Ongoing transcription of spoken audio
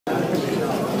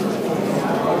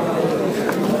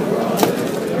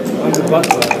You're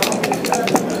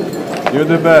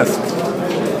the best.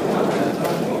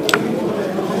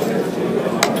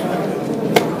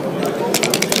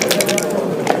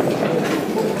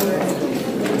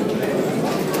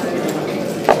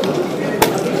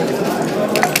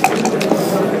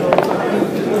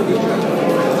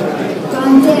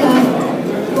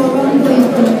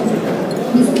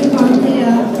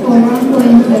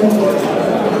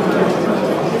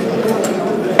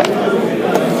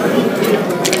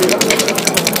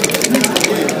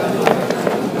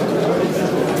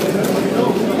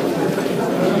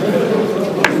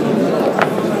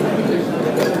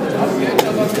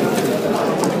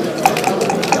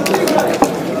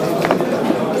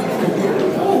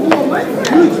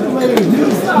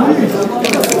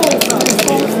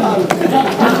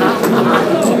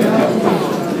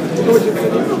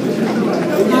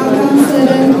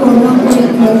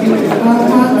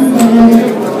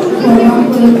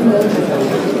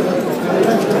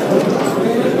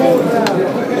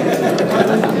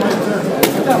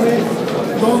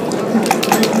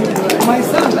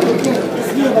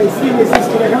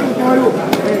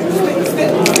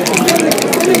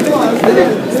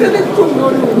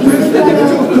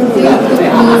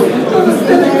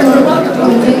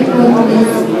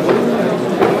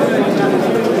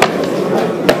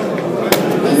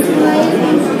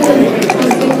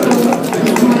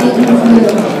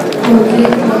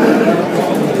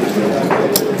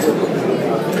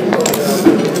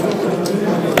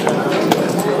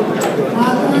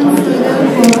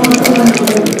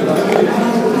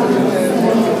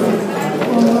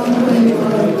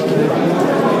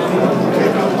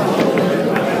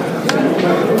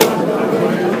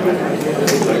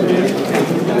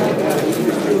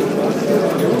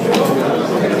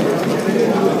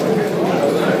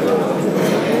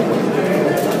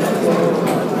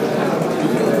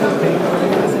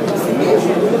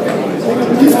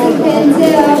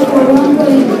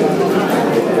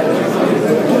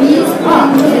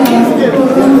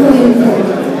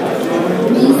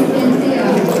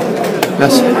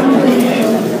 Merci.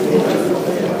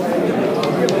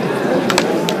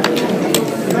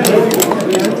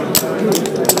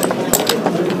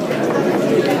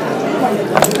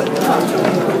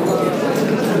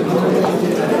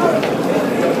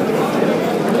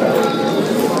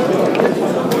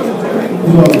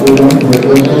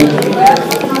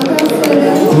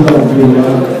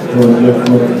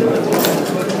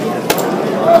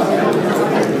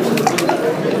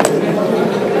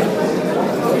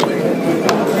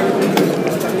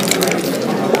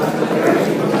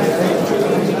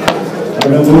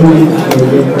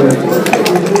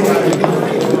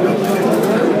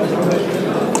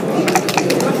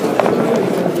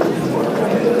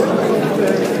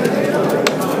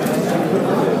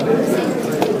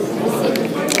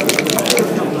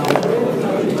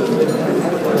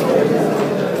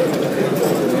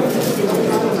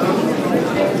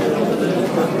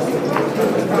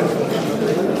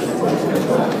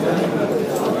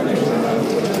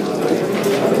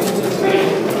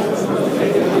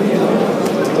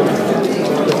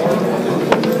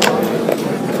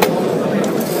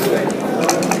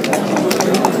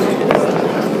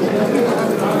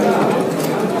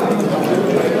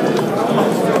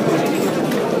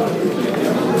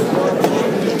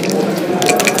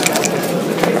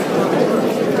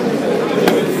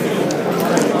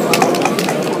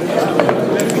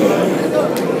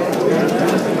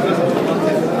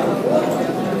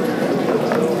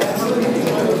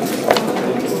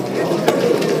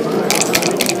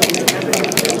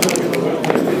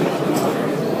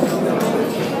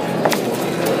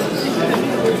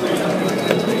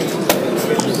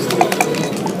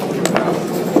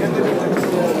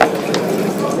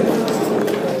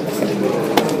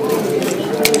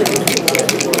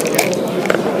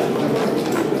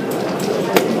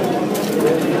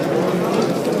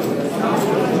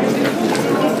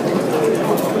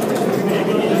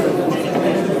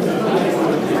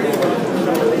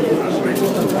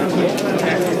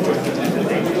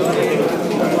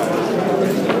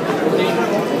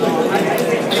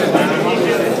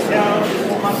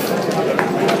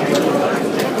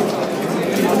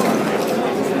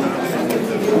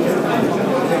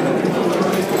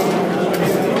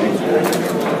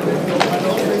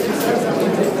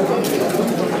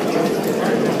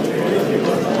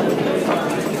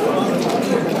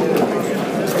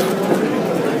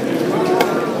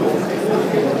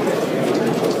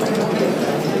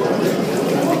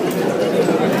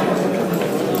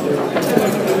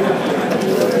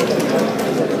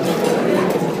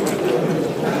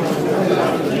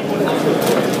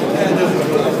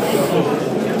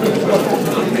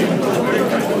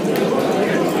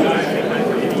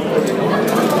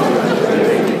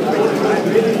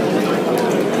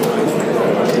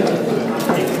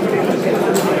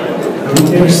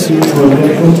 Merci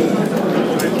project.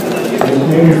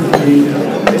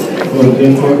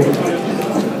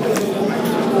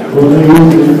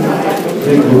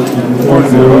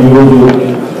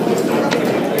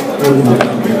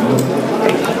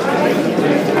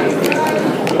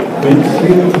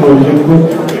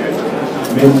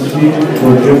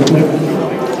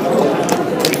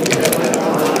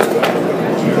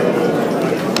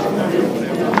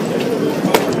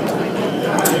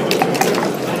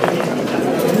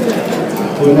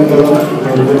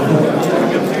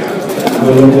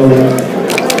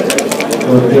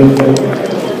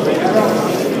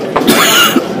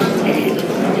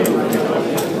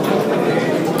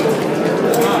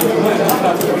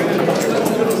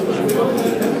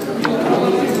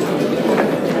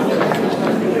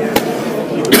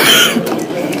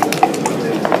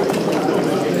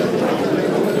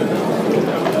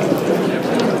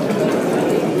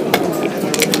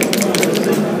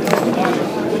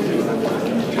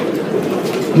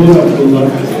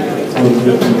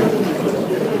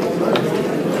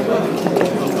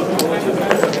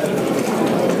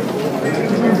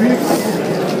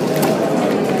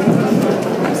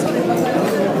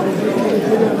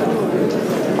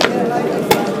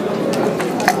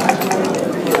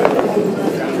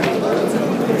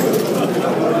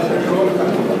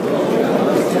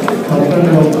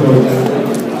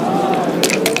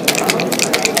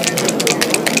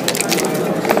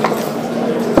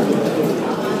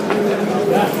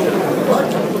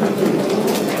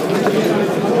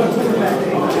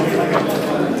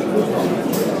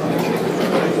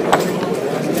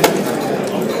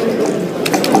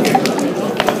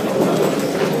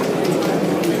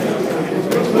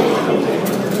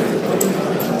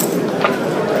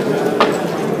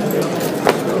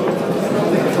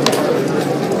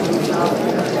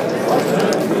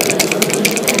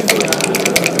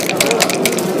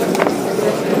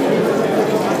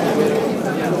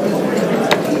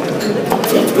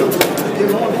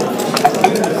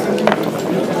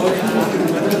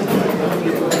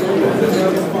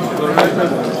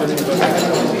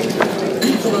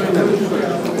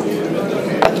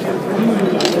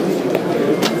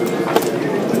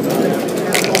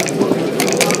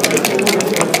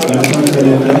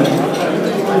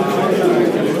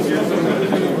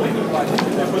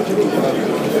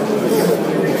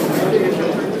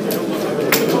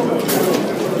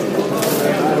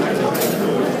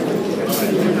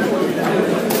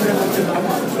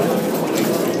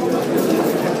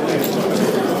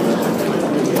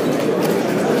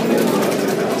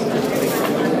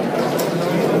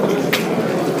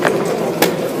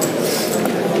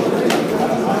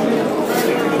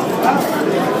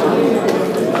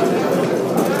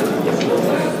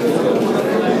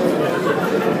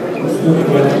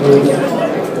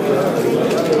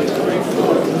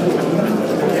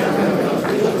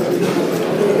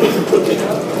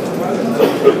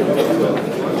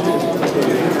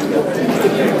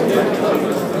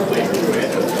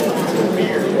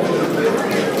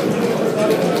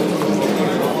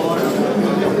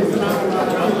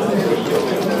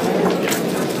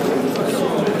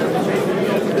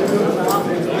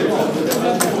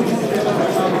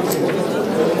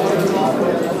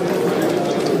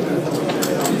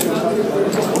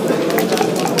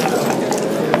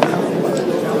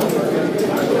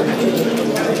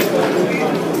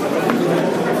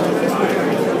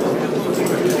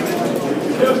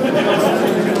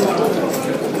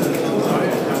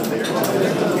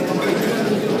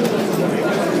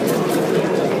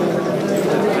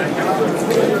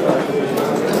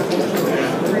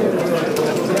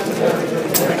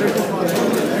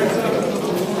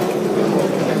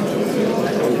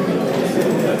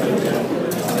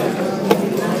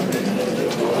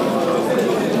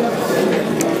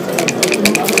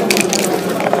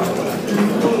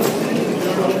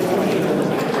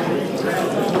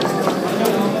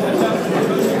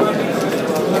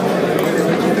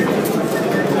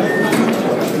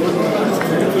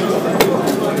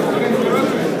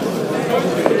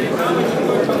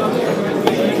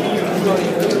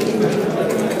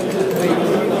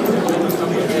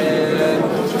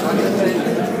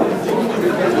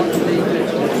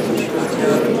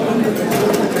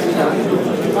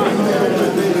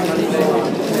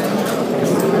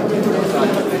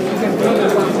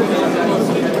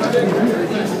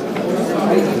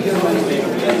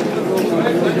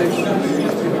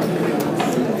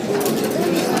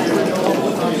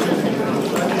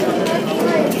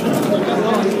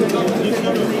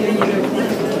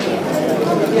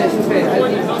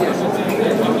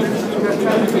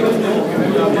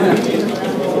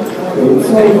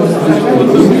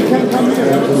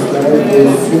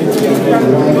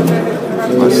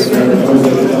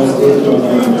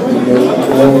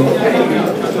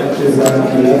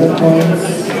 11 points.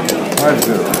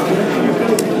 5-0.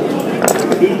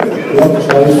 Block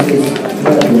choice is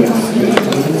Nuniyants, which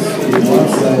means if one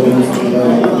side wants to play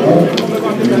a block,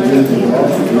 you need to block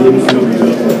leaves in the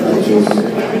matches.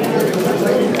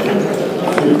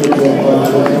 sjp1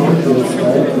 will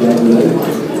start level 8.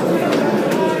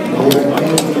 They are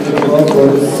aiming to block for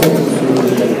the second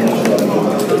Swedish championship.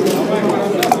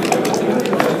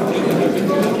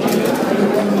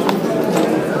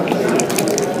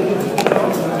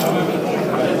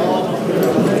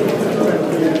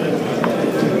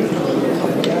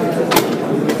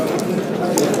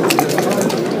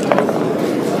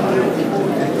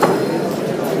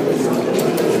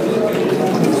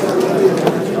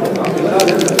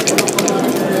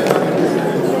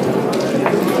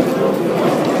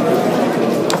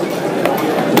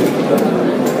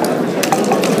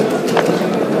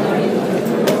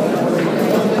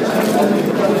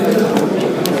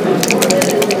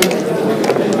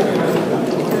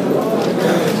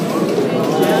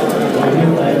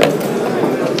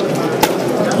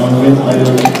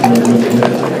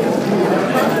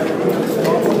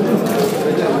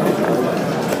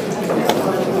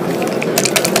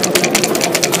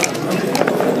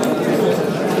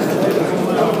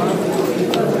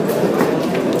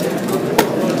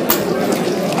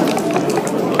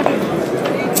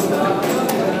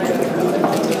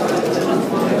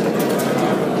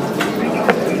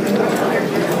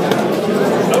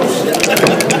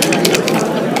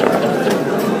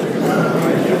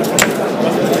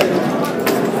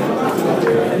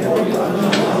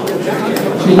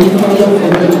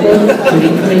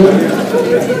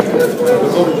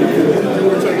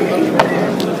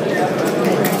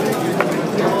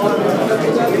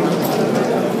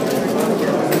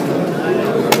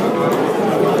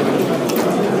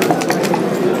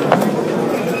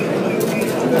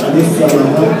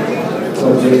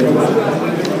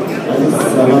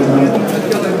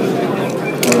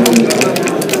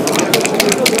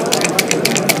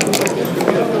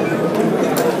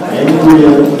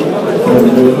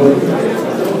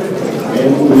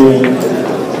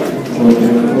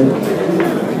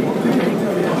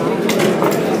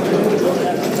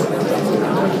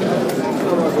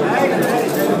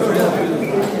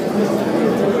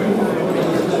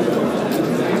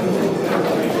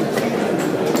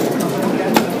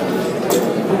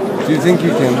 Do you think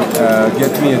you can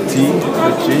get me a tea? A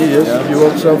tea, yes. Yeah. You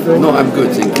want something? No, I'm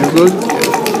good, thank you. Good?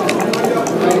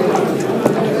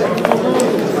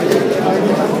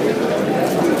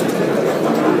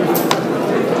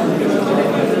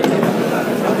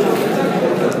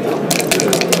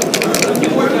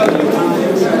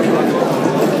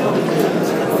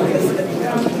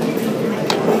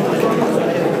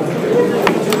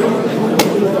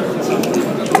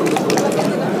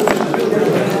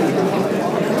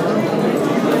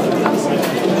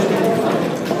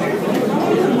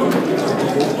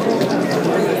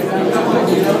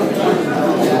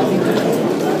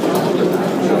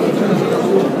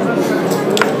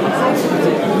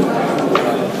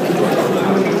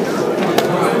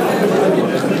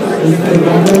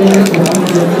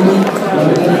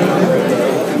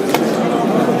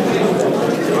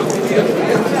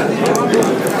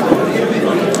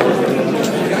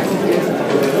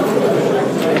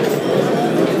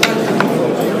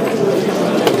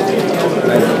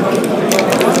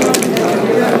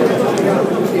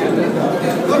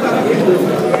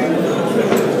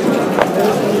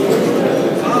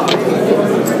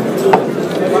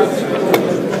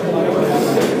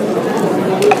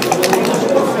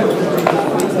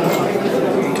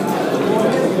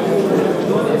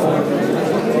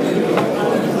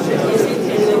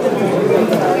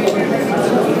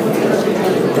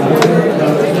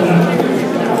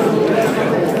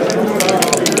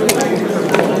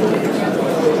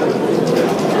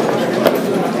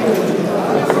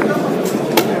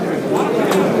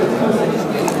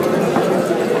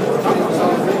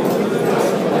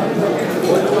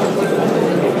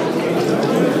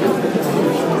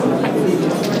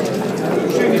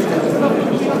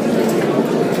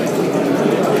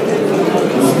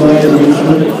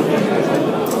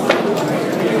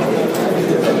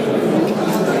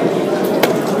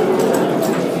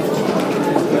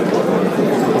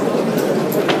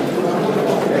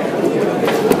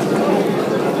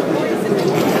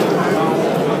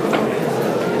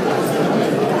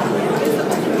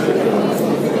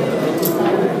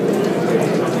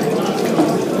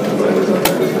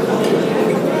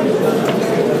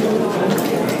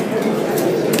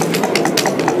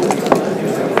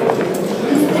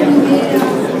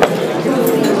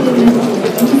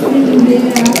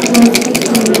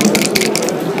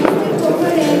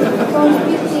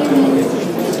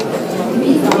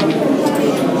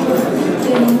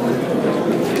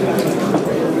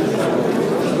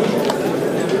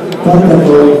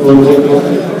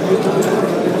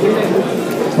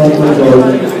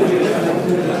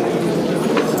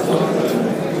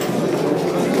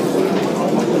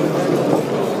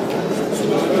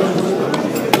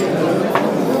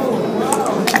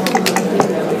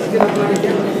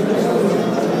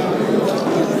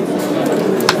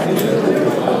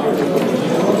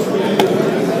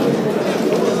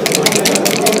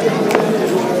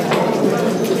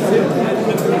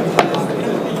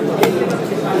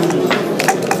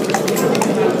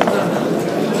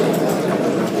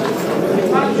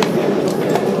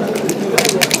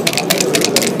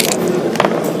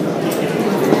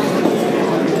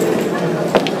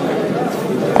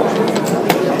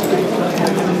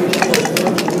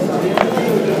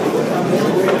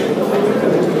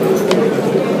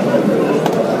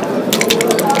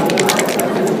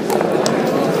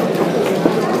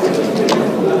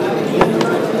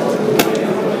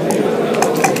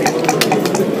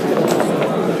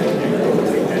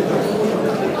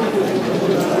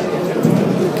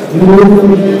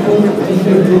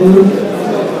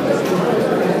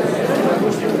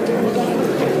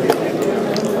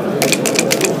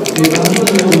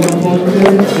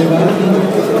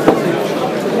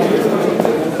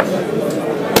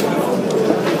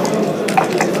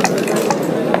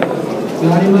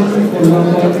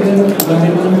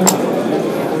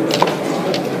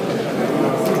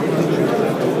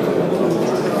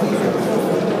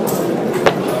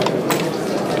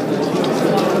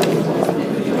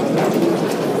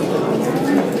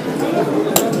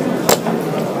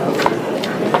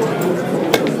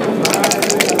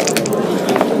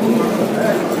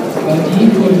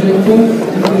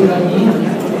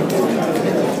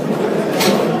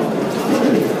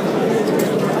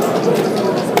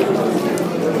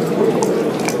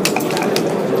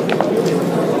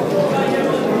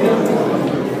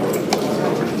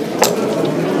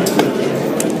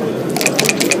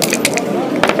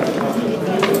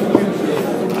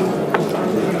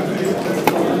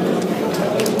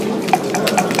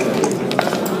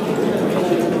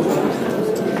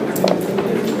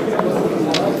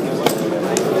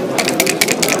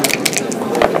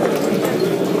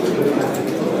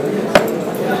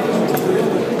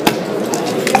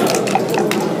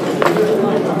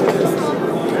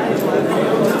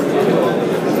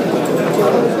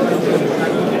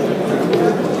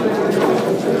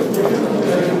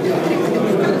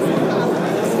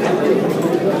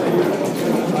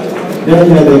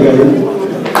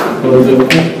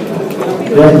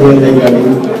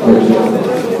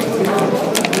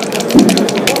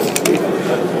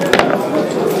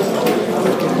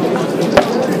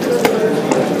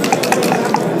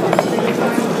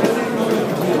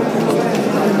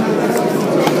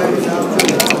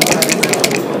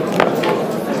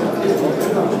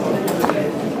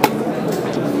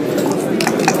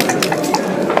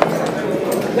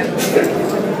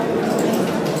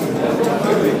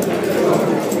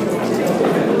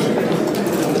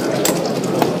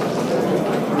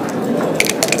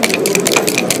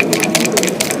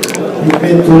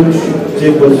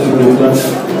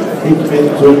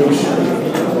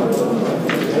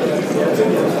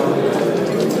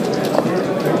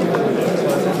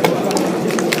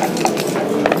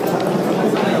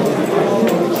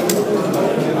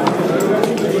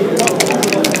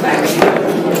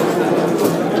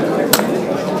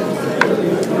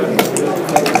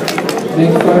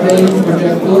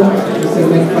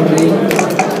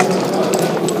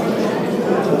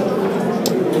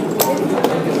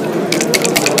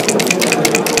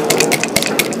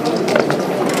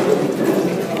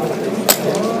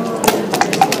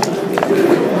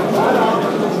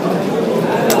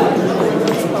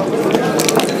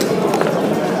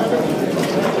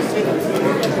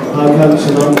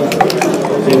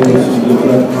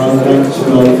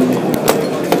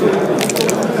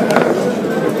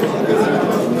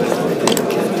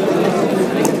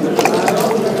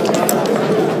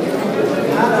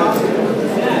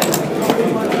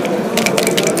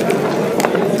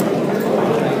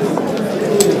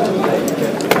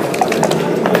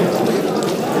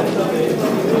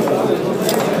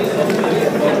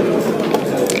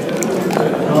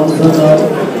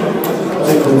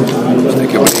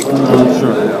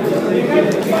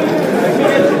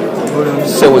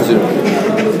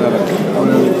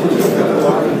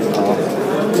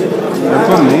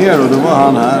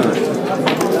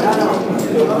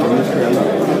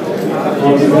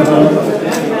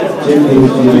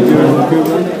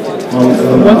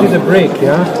 What is a break,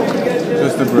 yeah?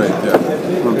 Just a break, yeah.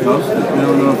 Fantastiskt. Jag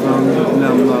undrar varför han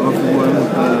lämnar. Varför går han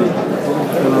inte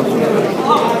spela så?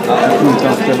 Jag tror inte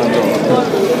han spelar bra.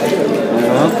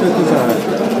 Jag har haft lite så här.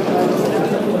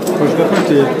 Första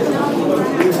partiet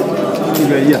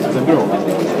tycker jag är jättebra.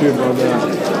 skrubbade.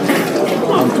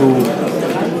 Han tog...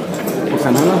 Och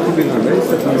sen höll han på att bilda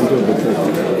racet med en dubbeltryck.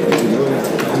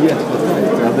 Det var jättetajt.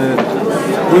 Jag hade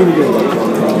 7 gubbar kvar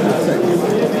och jag hade 6.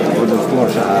 Och det står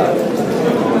så här.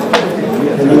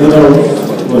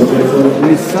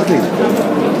 Missade inte.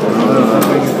 Jag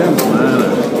fick inget tempo.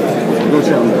 Då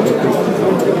kände jag det.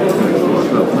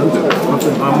 Men du,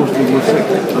 man måste gå 6.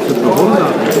 Alltså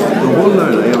behålla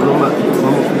det där. Även om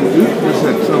man måste gå ut med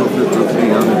 6an och flytta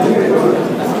 3an.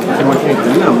 Alltså man kan inte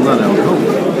lämna den då.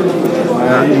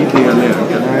 I det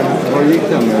läget. Nej, vad gick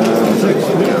den med?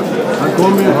 6-3. Han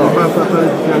kommer ju inte bara för att han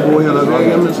inte kan gå hela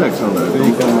vägen med 6an där. Det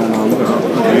gick den med den andra.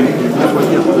 Det var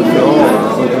jättebra.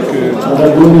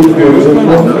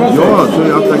 Ja, så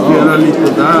jag attackerar lite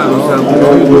där och sen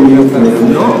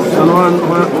ja, sen har han,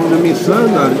 om du missar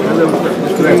den där eller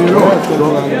spränger rakt då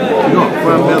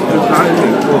får han bättre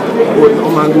timing och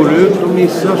om han går ut och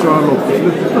missar så har han också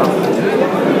flyttat.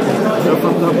 Jag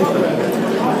fattar.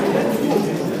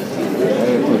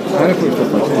 Här är första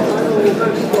partiet.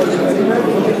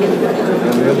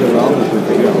 Den leder landet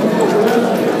lite grann.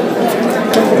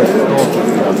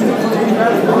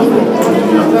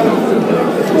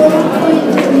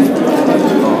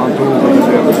 Ja, han tog det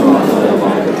bredvid så han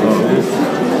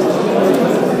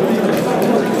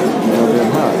ja, det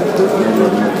här.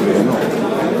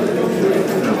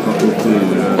 Jag tar upp det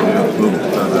är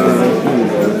punkter där.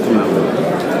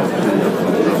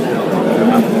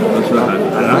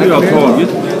 Här hade jag tagit.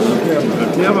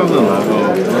 Jag klev av den här.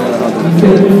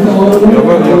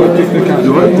 Jag tyckte kanske... Du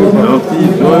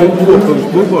har ju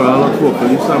 2-punktsbord bara. Han har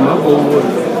 2-punkt i samma bord.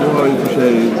 Du har ju för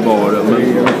sig baren.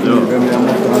 Men jag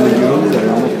måste ha ligga under.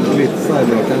 Jag måste blitza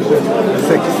eller kanske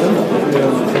 6.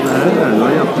 Nej, det var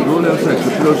jätteroliga 6.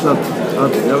 Plus att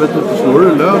jag vet inte, slår du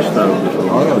lös där?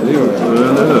 Ja, det gör jag.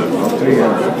 Eller hur? 3,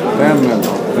 5 eller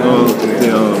något. 5,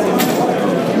 3.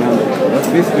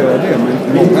 Men visst gör jag det, men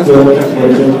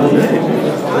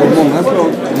många slag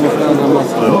måste han ha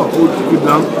massor. Ja, och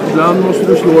ibland måste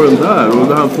du slå den där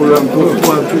och han får en på en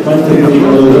 3.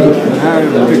 Den här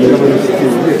tycker jag var lite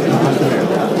tidigt.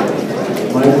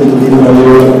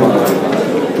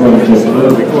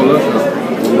 Vi kollar så.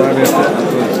 Där vet jag.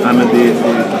 Nej, men det är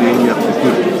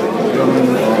jättekul.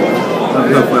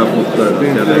 Där får jag fota det.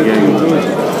 Jag lägger in det.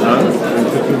 Ja.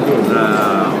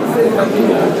 Det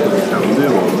kan det ju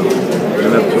vara. Det är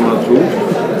lätt som man tror.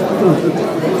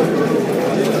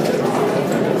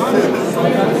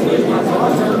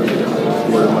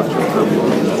 Står det matchen fram.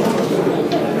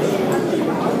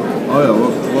 Ja,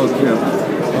 vad trevligt.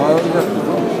 Ja, det är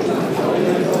jättebra.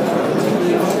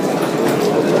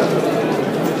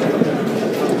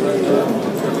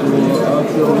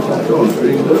 Jag har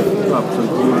centralringd pappsen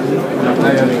på mig.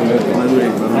 Nej, jag ringde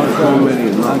inte. Han kommer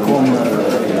in. Han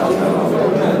kommer.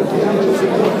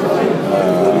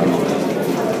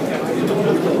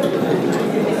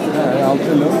 Nej, allt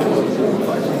är lugnt.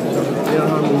 Ser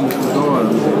han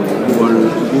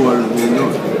går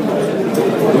minut.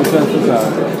 Då känns det så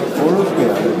här. Får du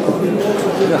spela?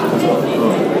 Jättebra. Ja.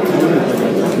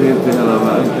 Det är inte hela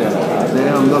världen. Det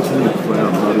enda som inte får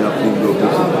hända är att hon går på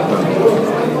sitt.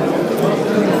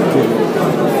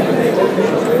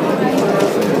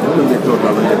 Det är klart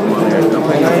att man är egna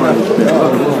pengar för att spela.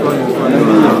 Då ska man ju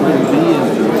göra det.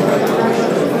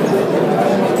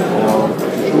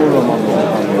 Förstår du om man då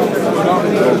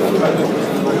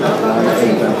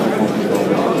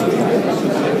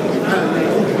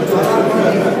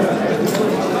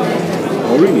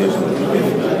har du inget?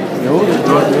 Jo,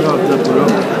 Du har det på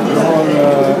rummet. jag har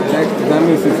den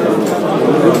är sista.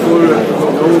 Då får du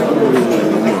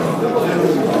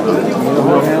Jag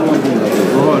har en av dina.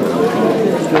 du har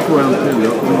ska jag få en till?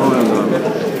 Jag har en där.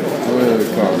 Då är vi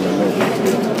klara med det.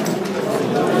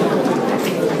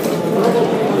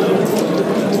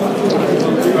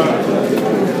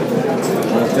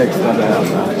 Jag textade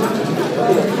henne.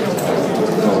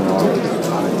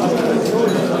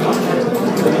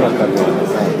 Jag pratar med henne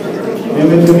sen.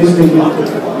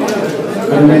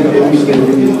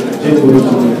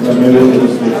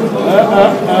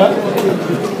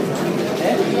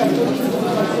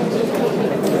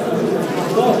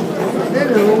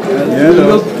 You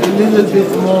look a little bit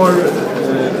more,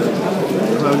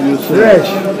 how do you say?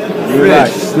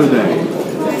 Fresh today.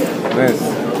 Yes.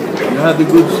 You had a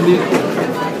good sleep.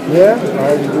 Yeah, I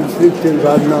had a good sleep till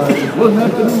about 9. What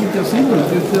happened in the casino?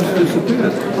 You just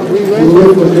disappeared.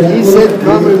 He said,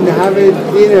 come and have a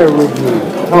dinner with me.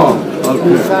 Oh,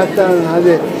 We okay. sat down and had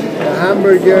a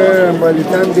hamburger, and by the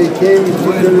time they came, we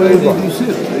took a Where little did you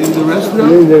sit? In the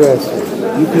restaurant? in the restaurant.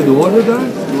 You could order that?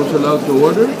 You was allowed to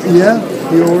order? Yeah,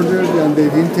 he ordered and they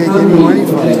didn't take any money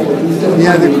from him. He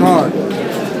had a card.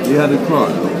 You had a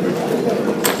card.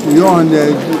 Johan,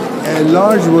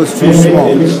 large was too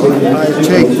small. I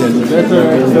checked it. Better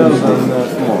XL than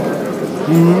small.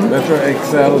 Better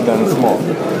XL than small.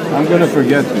 I'm gonna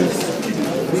forget this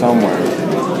somewhere.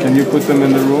 Can you put them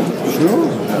in the room? Sure.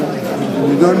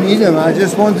 You don't need them. I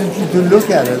just wanted you to look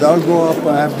at it. I'll go up.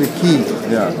 I have the key.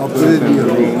 Yeah. I'll put it in your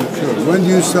room. Sure. When do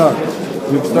you start?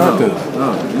 We've started.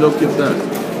 Look at that.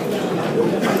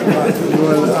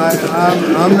 Well,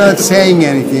 I'm not saying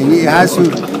anything. He has to.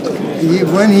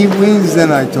 When he wins,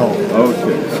 then I talk.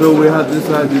 Okay. So we had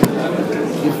decided,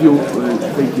 if you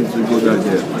think it's a good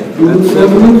idea, at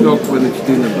 7 o'clock when it's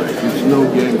dinner break, it's no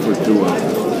game for 2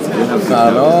 hours. They have to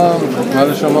سلام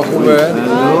خدمت شما خوبه؟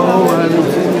 Hello, I haven't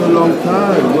seen you a long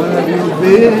time. Where have you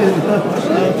been?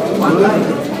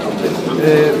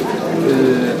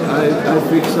 I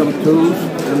fixed some toast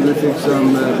and we fixed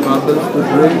some bubbles to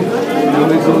drink. And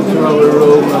we go to our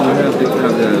room and we have the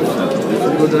caviar salad. It's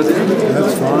a good idea.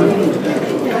 That's fine.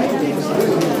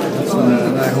 That's fine.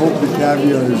 And I hope the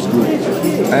caviar is good.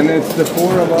 And it's the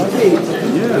 4 of us?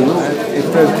 Yeah, no. If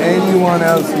there's anyone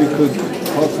else we could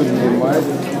possibly invite,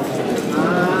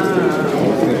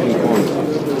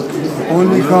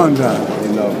 Only Conrad.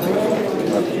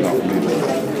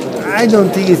 I don't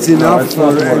think it's enough it's for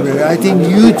not worth everybody. I think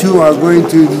you two are going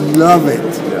to love it.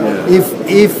 Yeah. If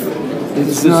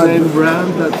It's the not, same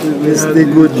brand that we it's had the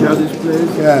in good one. Chadi's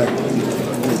place. Yeah,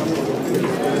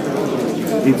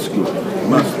 It's good.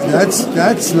 Must.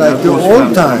 that's like the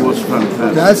old time. Was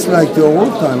fantastic. That's like the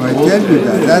old time. I tell you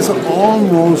that. That's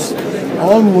almost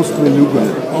beluga.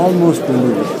 Almost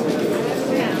beluga.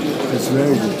 It's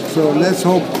very good. So let's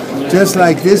hope, just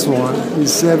like this one,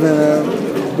 is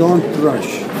 7. Don't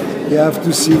rush. You have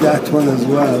to see that one as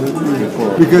well,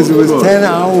 because it was 10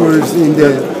 hours in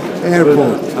the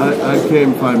airport. I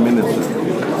came 5 minutes ago,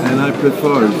 and I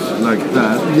prefer it like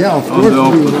that. Yeah, of on the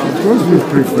opposite. course we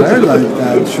prefer like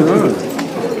that, sure.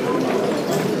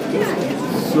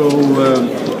 So,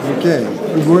 Okay,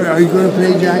 are you going to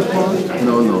play jackpot?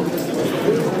 no.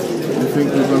 You think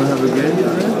we're going to have a game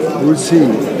today? We'll see.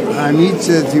 Hamid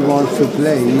says he wants to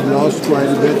play. He lost quite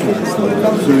a bit last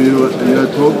night. So you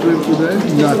talked to him today?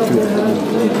 Not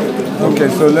today. Okay,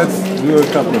 so let's do a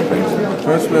couple of things.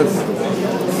 First, let's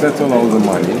settle all the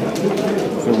money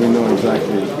so we know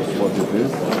exactly what it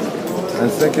is. And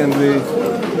secondly,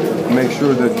 make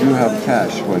sure that you have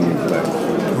cash when you play.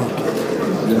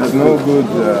 There's no good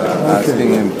asking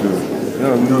him to.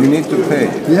 No, you need to pay.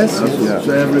 Yes? Yeah.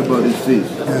 So everybody sees.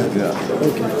 Yeah.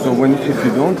 Okay. So if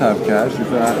you don't have cash, you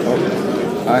say,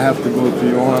 I have to go to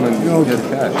Johan and get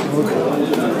cash.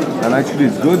 Okay. And actually,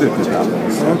 it's good if it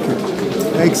happens. Okay.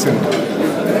 Excellent.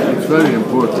 It's very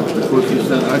important because he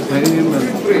said, I pay him and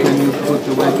can you put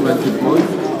away 20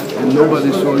 points? And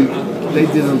nobody saw you. They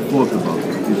didn't thought about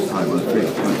it this time, I think.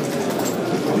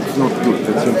 It's not good.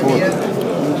 It's important.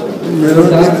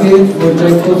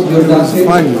 It's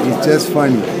funny. It's just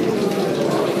funny.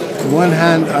 On one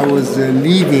hand, I was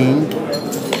leading,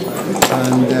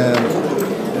 and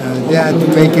they had to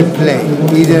make a play.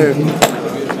 Either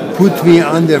put me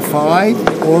under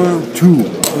 5 or 2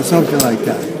 or something like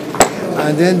that.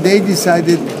 And then they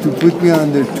decided to put me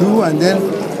under 2, and then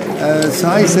so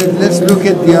I said, let's look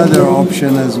at the other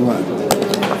option as well.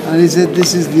 And he said,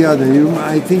 this is the other.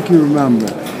 I think you remember.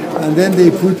 And then they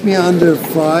put me under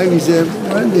 5. He said,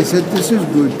 well, they said, this is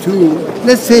good too.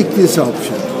 Let's take this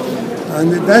option.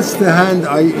 And that's the hand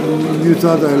you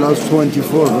thought I lost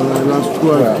 24, but I lost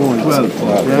 12 points. 12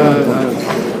 points.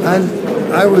 Yeah.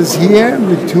 And I was here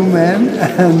with 2 men,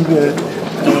 and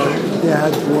they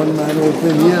had 1 man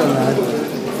open here, and I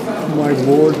had my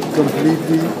board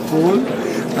completely full.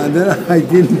 And then I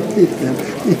didn't hit them.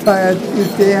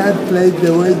 If they had played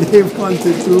the way they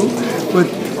wanted to,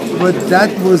 but that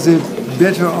was a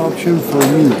better option for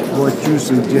me, what you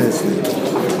suggested.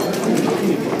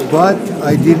 But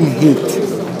I didn't hit,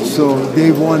 so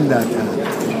they won that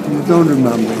hand. You don't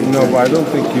remember it. No, but I don't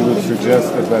think he would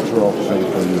suggest a better option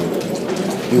for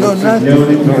you. No, not No,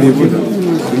 he wouldn't.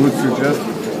 He would suggest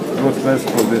what's best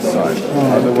for this side.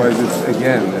 Otherwise, it's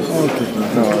again. Okay.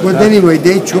 No, But anyway,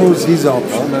 they chose his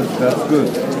option. that's good.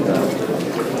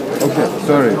 Yeah. Okay,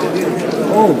 sorry.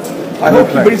 Oh, I hope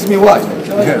he brings me wine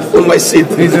Yes. on my seat.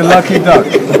 He's a lucky duck.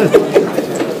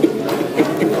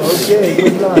 Okay,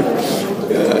 good luck.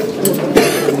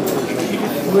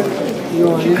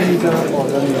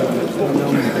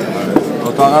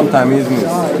 اتاقم تمیز نیست.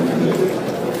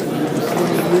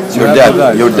 You're dead.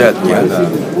 You're dead. Yeah.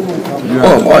 You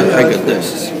have Oh, I get this.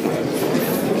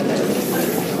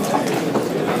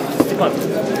 Степан,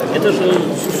 это же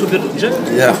супер джек?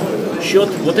 Yeah. Счет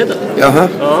вот это? Uh-huh.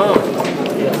 А,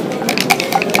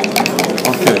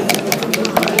 Okay.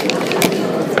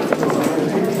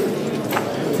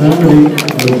 Family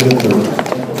projector.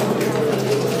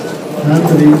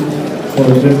 Family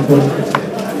projector.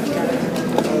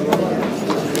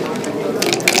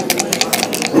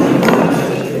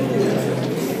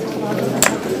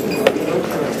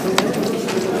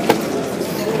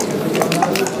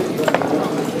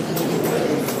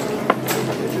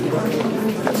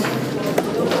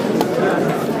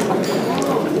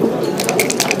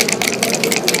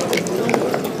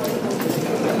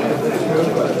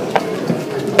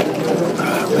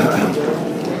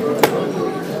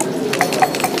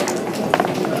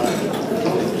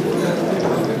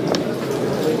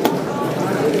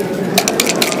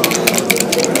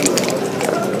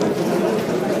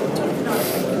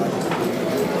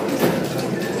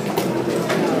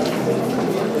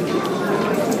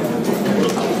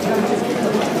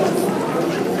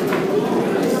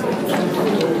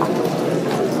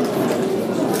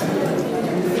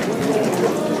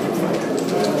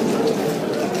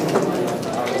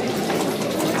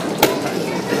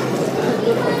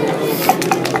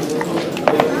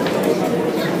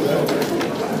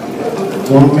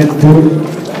 Moazed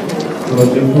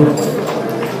projector.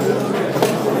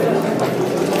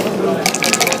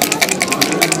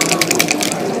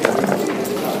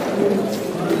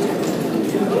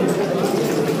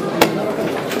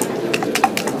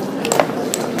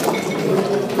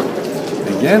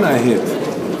 Again I hit.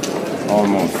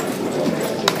 Almost.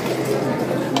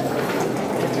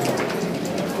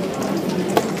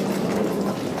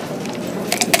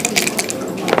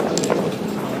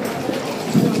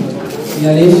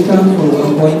 Yaleshka for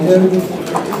 1 pointer.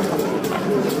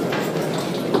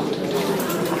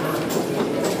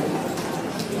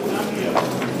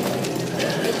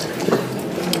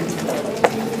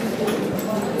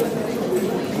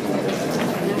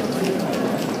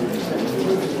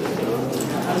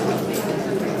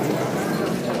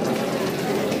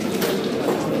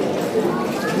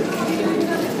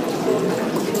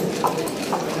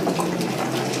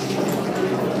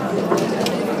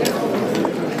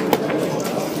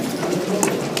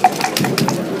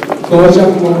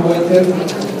 Kozak 1 pointer.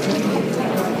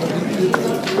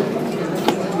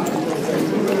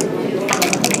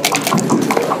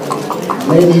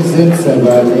 Ladies Z7,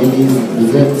 ladies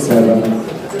Z7.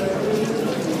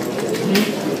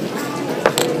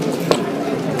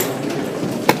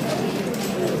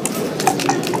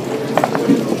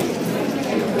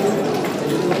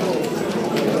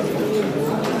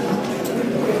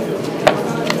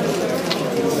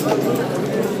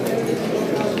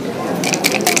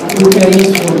 Two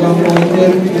carries for 1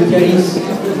 pointer. Two carries.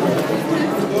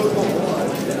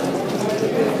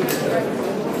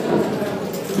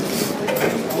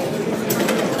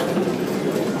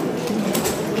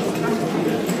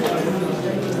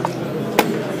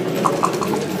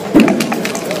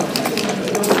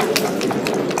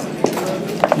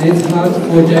 Next half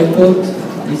for jackpot.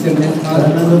 This is next half.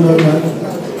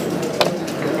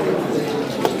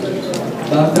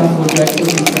 Bata for jackpot.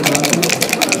 This is Bata.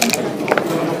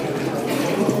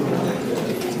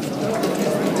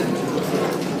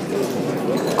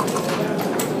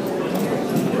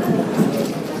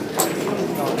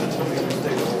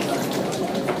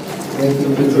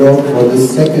 Making the draw for the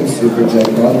second super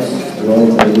jackpot. Draw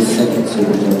for the second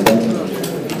super jackpot.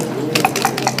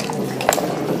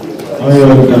 I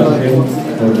will back him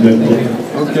for jackpot.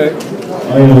 Okay.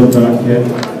 I will back him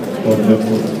for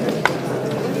jackpot.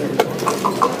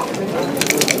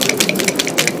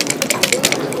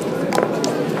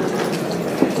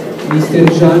 Mr.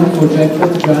 Johan for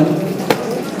jackpot. Johan.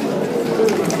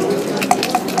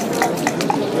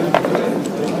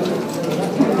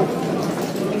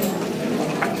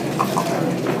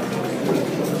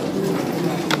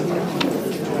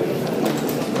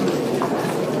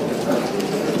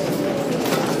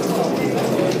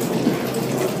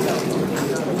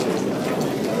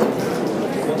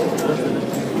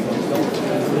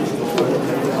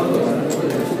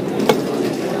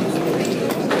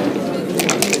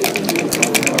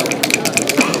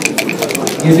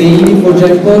 Giveini for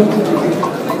jackpot.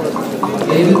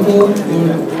 Elko for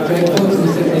jackpot.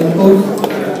 Mr. Elko.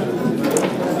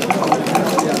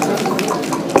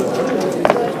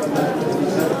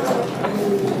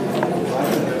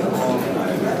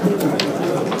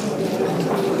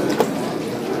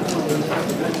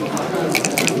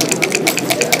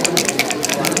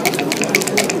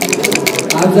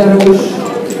 Azarush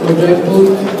for jackpot.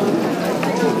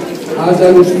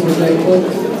 Azarush for jackpot.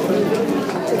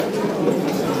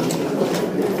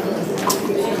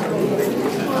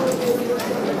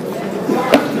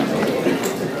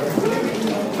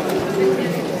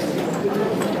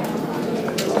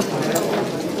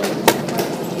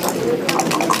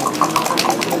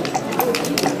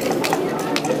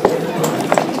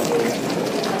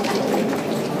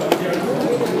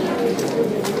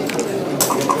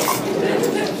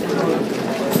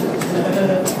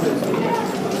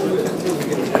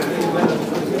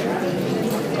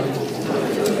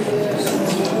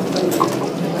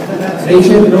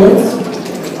 Rachel Rhodes.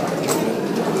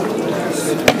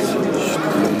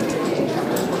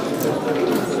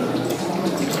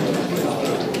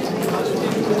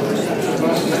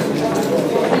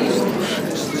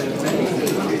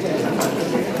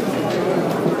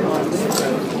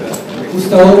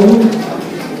 Gustavo.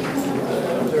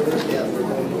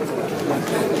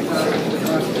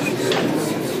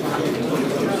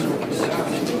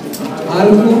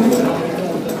 Algo.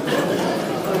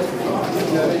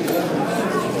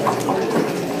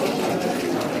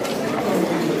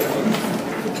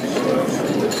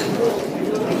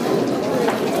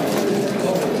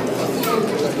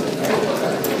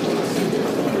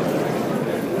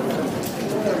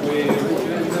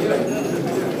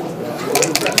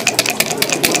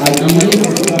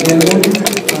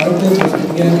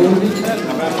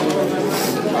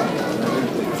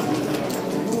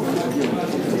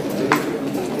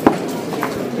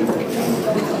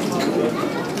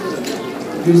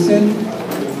 Houston.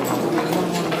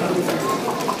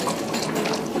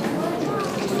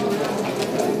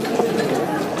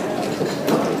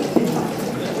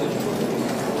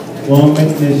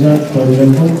 Mohamed Nesa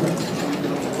Projeko.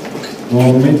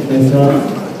 Mohamed Nesa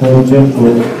Projeko.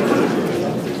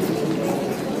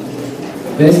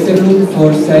 Westerlund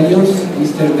for seniors,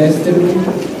 Mr.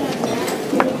 Westerlund.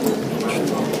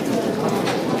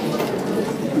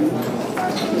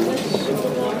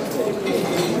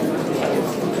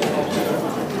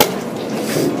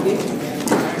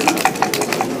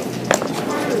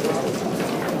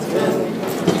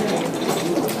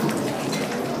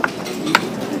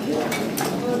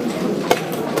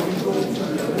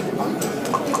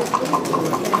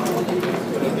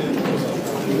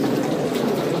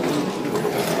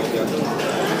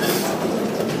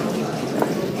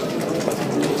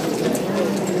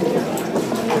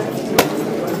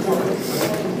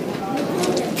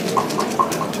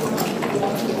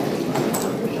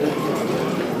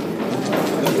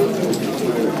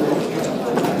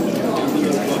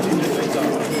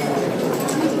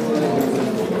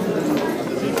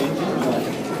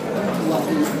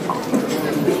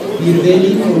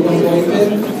 Birvelli for one pointer,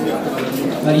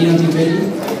 Marina Birvelli.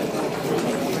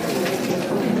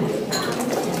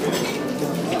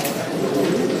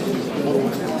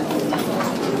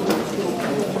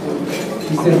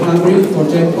 Mr. Hamri for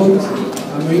jackpot,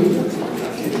 Hamri.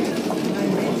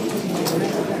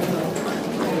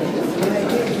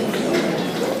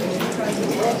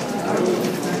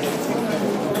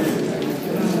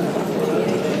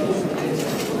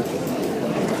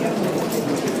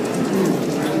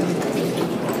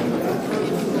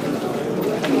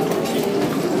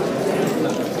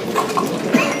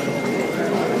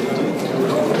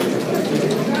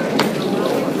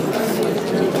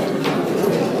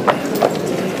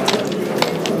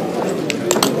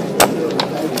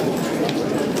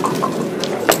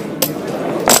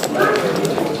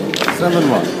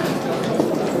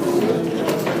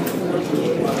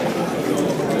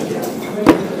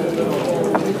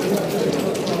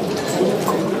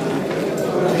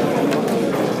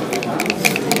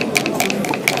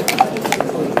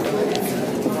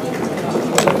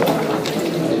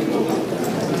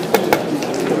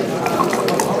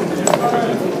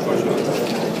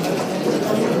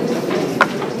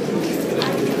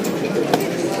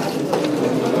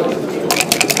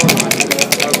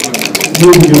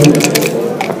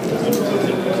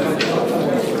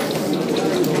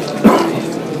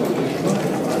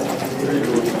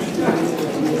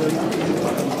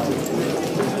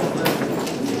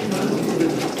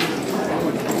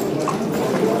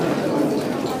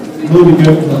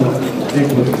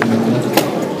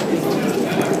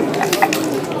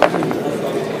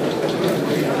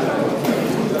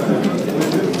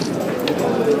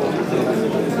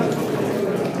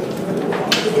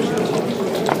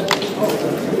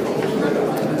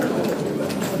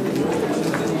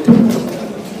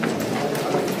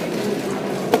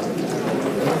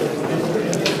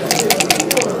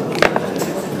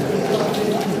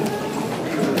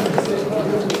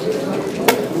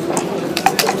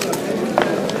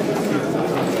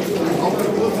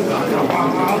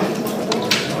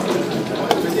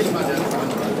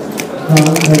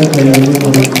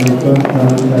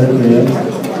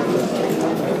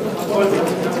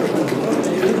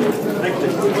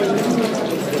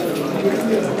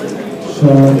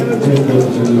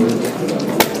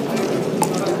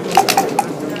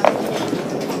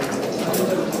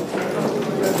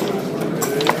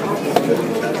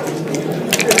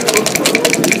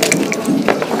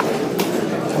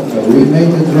 We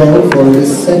made a draw for the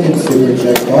second super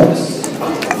jackpot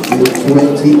with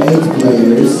 28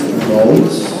 players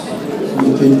involved.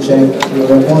 You can check your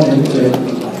opponent and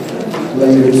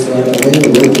players are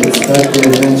available to start their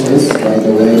matches, by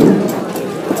the way.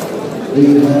 We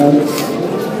have,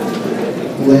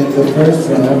 when the first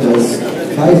round is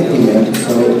 5 p.m.,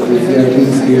 so if you are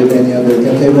busy with any other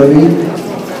category,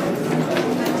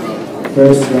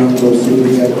 first round goes to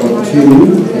be at 2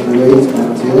 and wait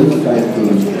until 5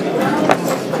 p.m.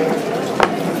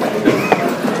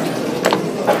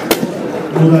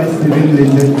 Moazed devirle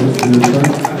koşulursa,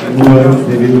 Moazed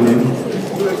devirle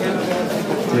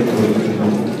tek koşulursa.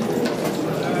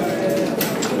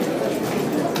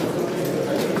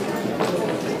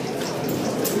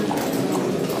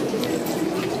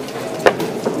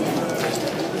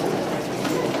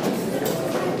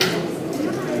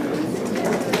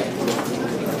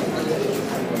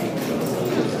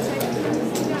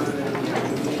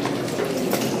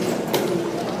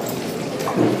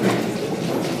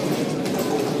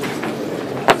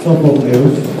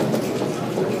 Sophocles.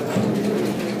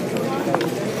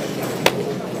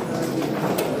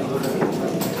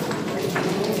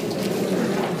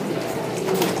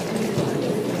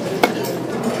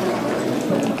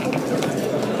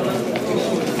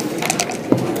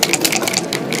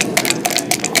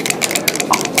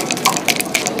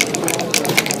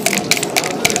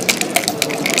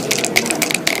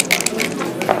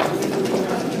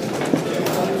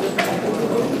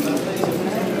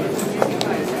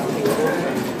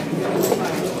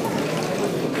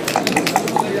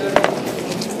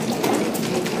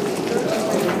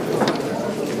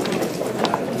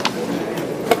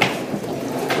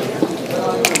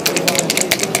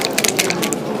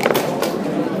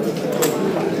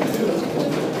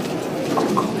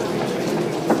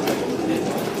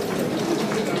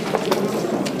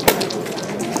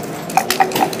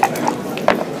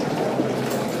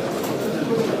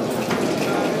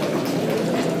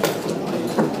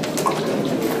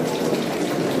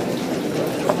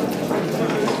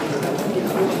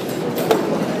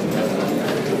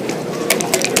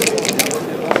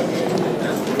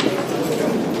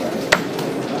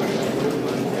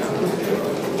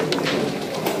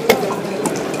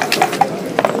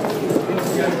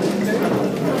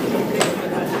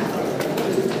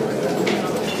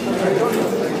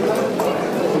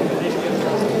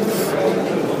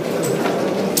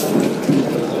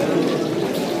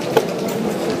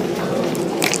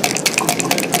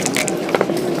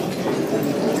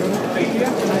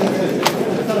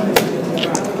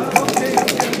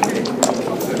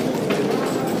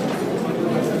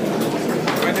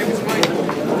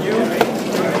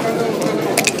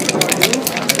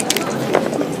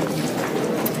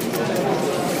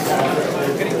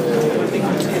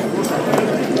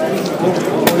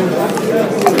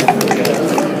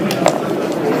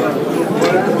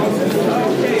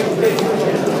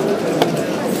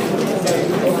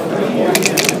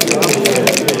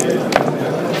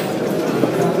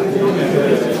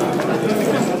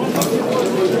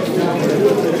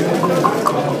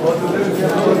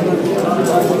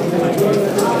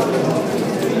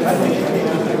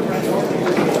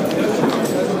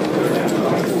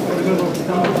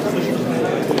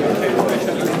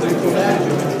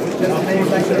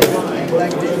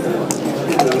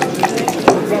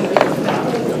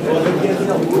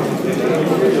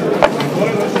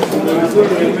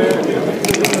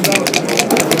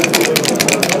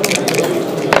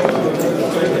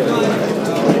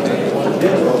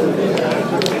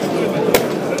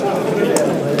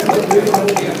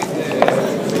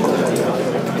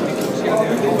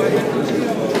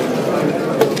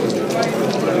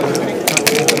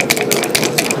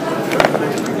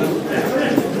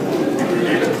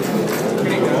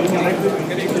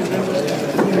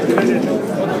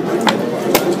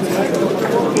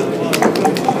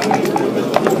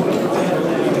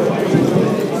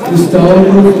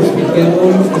 Gustavo,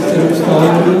 expliquemos, Mr.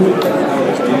 Gustavo.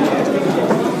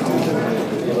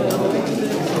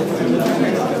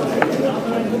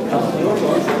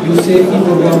 Giuseppe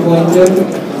for 1 pointer.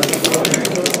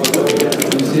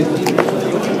 Giuseppe.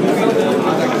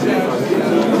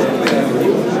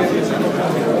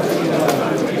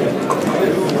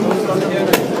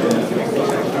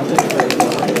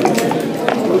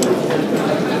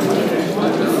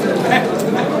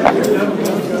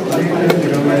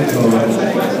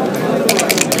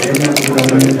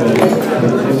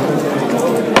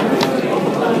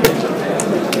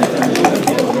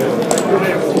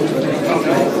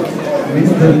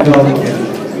 Mr. Johan.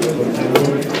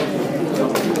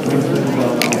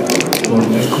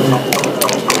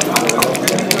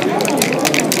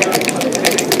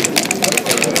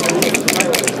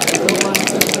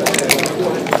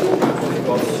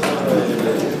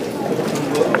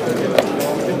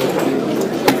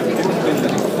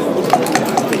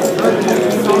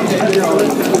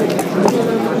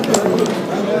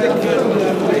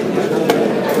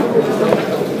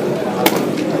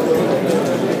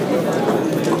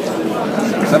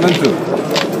 7-2.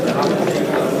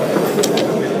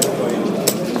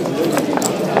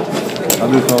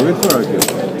 Hade du tagit förra killen?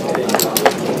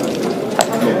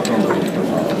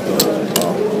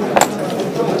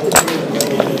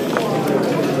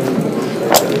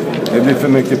 Det blir för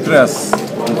mycket press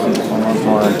om man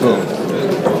tar en punkt.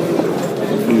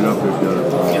 4 prickar.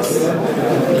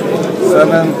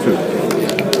 7-2.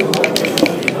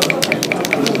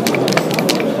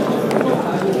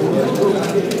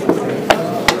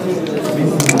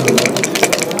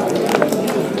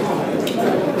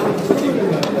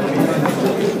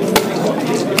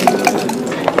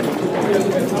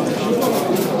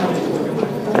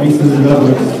 Mrs.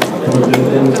 Roberts for the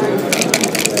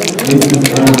Mrs.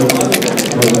 Roberts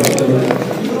for the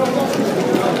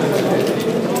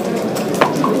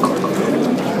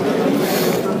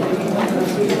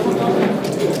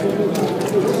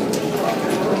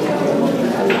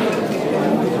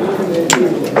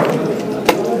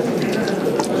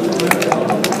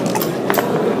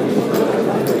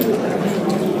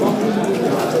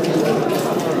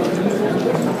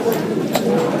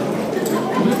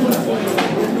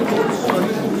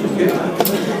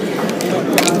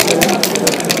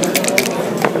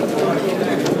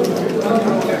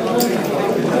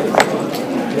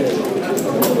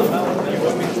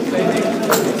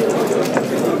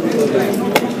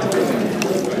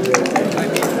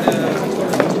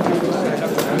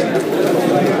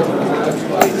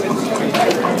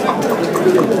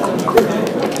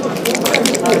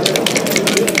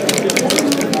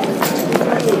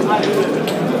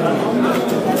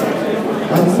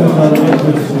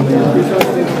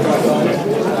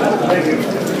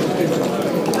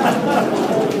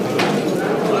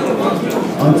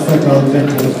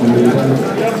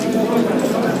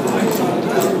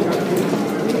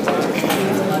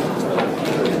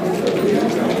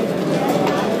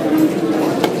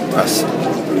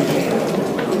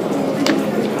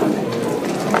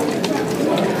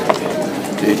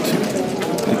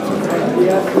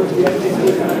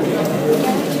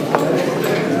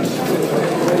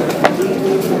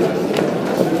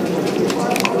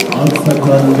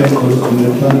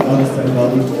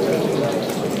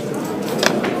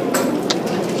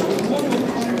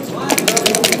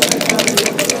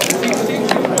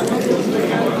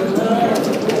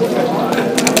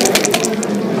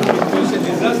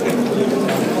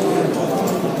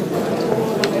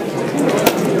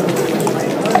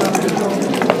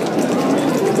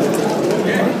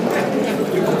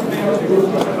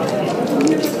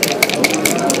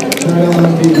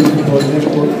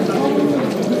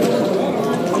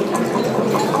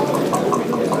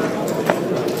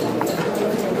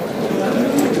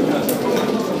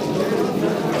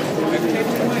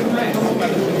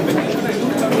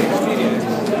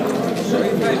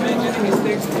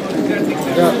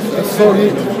Sorry,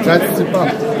 Stephan.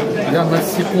 Я на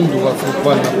секунду вас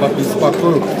буквально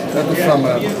побеспокою. Это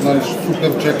самое, наш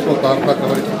супер джекпот, Арта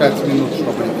говорит 5 минут,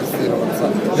 чтобы регистрироваться.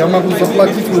 Я могу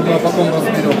заплатить, а потом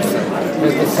разберемся.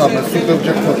 Это самое, супер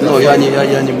джекпот. Но я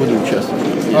не буду участвовать.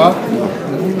 А?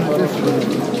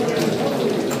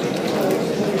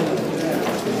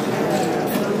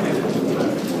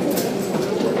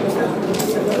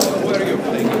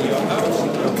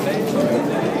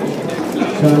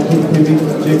 Şarkın temiz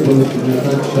çek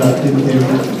oluşturursan şarkın temiz.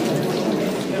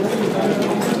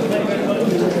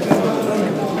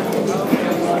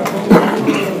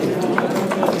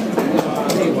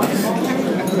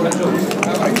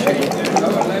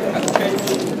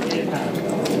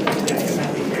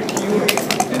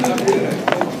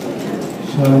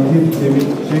 Şarkın temiz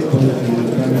çek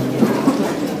oluşturursan.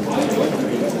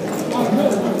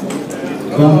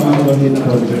 Come on hit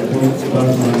for the points, come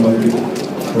on hit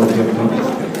for the points.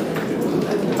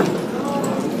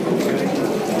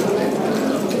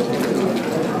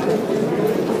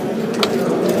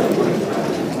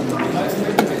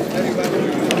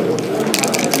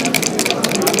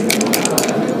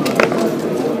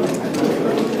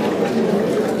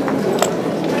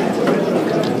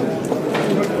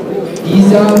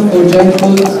 Pizza for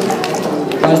jackpot,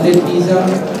 salted pizza.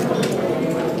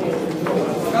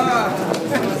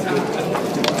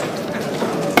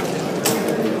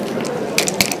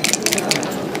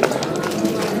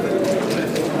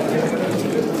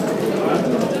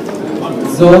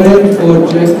 Zoran for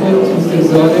jackpot, Mr.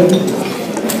 Zoran.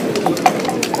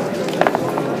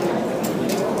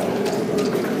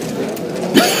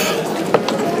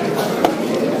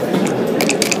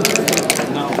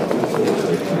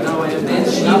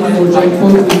 For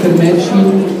jackpot, Mr. Matchin.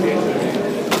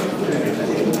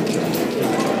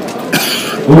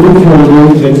 Uruç oluyor,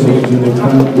 jackpot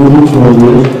lütfen. Uruç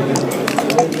oluyor.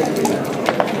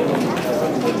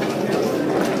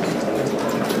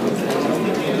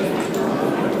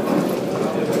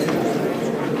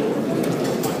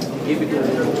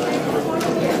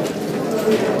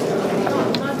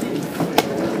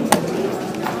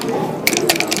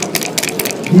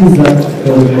 Pizza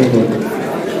for jackpot.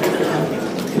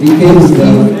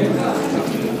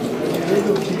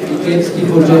 Rikevski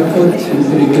for jackpot,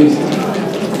 Mr. Rikevski.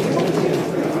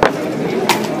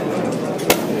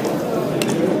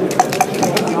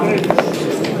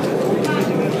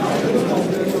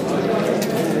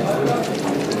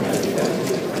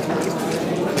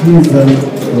 Pizza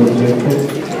for jackpot.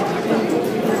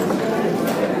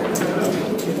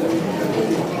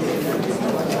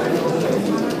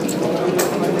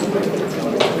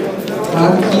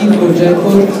 Harki for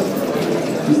jackpot,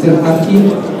 Mr. Harki.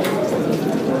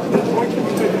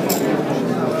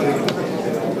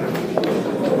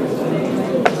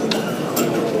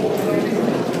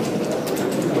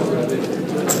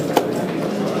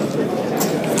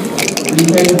 We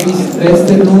have this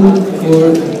Westernoon for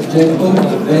jackpot,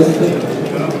 Wester.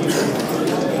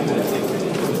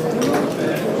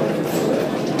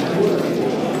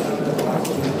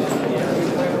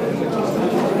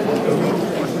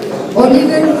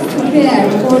 Oliver Super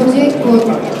for jackpot.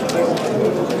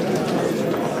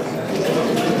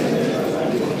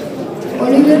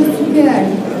 Oliver Super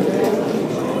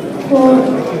for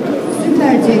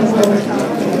super jackpot.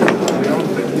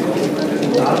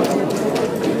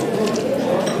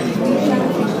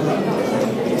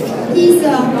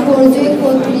 Pizza for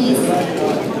jackpot, please.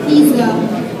 Pizza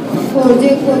for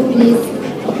jackpot, please.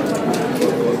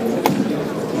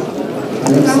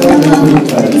 Cameraman,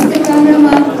 Mr.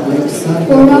 Cameraman,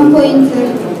 for 1 pointer.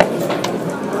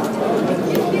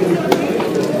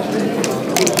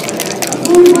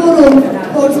 Full volume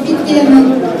for speed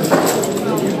diamond.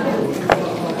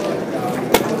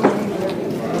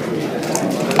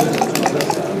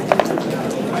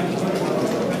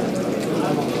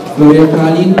 Gloria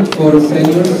Kalin for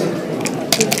seniors.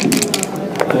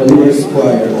 Oliver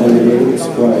Squire.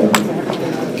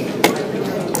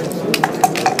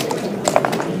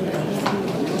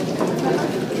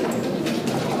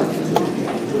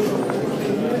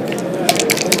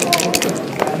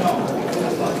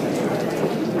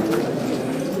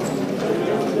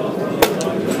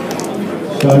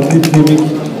 Şakir Kemik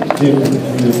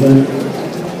lütfen.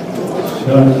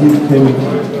 Şakir Kemik.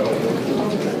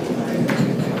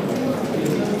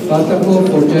 Batakov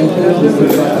for jackpot, Mr.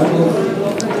 Batakov.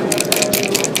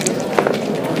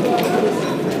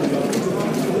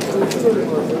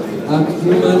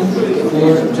 Akduman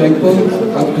for jackpot,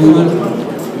 Akduman.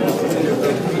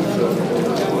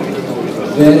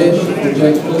 Veresh for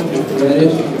jackpot,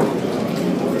 Veresh.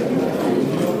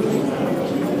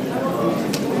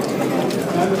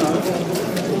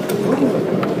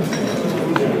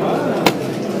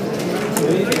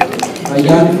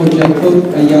 Ayan for jackpot,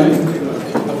 Ayan.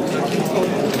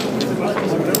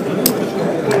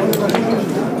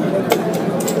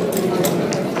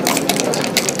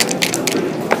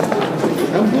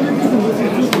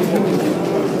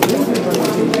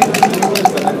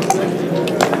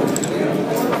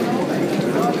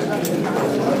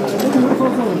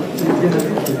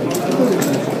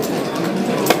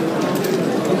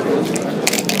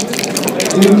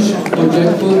 Huge for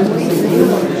jackpot,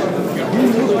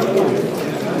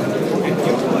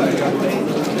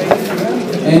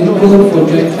 Encore for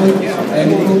jackpot,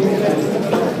 Encore.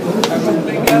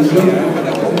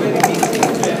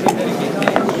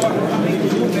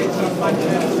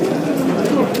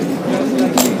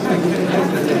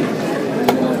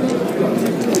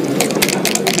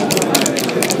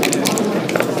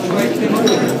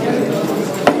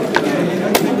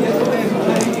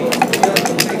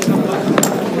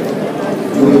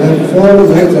 We have 4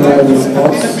 veteran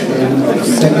spots in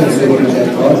second super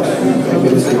jackpot.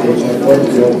 Second super jackpot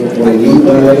is open for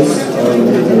leaders or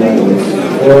veterans.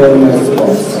 4 nice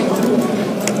spots.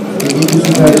 İkinci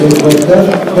süper jackpotta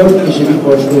 4 kişilik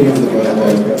boşluğumuz var.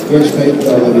 Geç kayıt da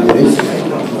alabiliriz.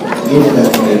 Yeniden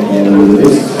kayıt da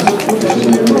alabiliriz.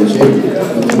 Düşünmek için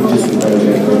ikinci süper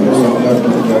jackpotta sonlar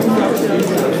tutacak.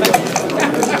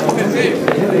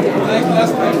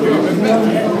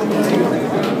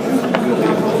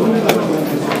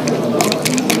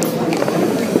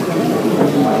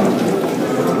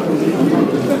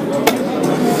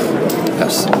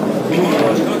 Yes.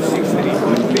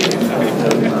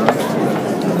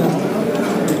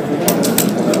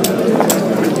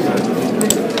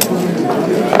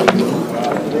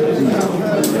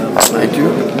 Thank you.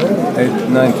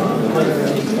 890.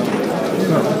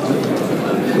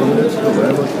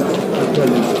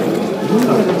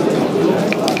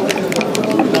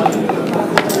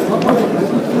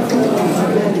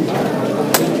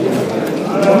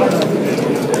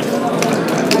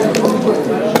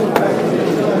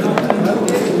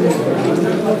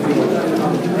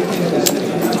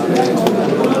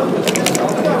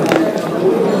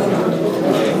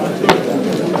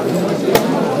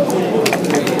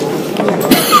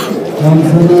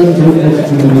 Hamza'dan cep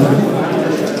tutuyorlar.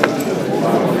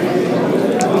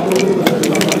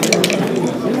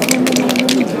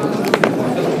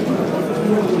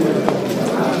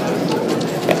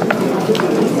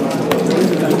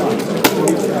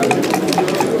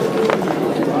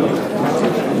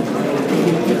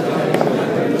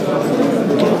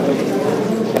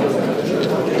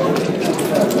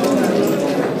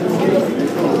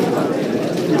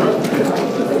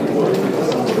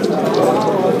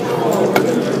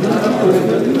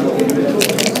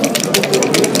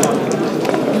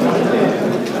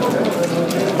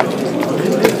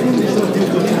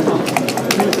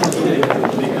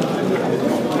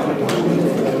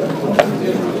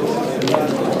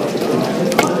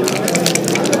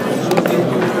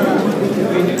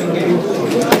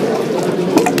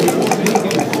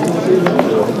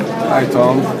 Hi,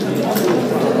 Tom.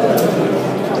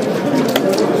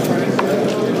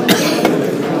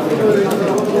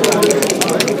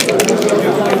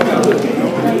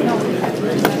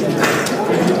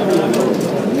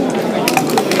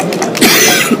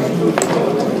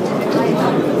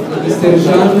 Mr.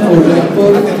 Johan for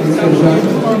jackpot, Mr. Johan.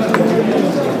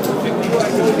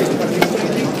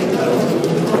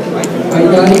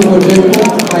 Haidari for jackpot,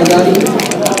 Haidari.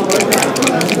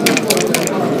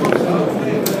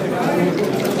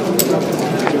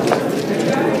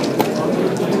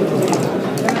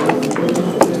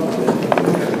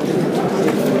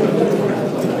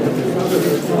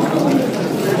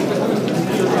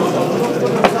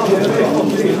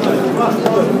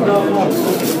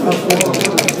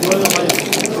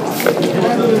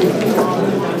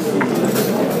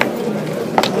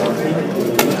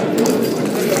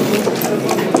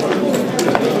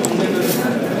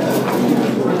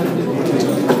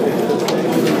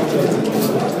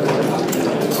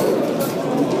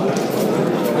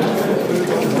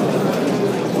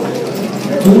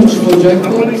 Tunç for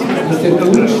jackpot, Mr.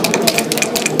 Tunç.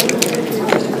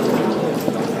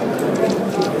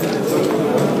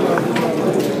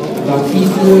 Bakit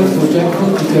for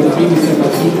jackpot, Mr. Free, Mr.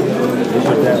 Bakit.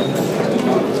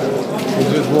 He's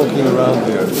just walking around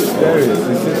there. There he is.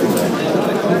 He's sitting there.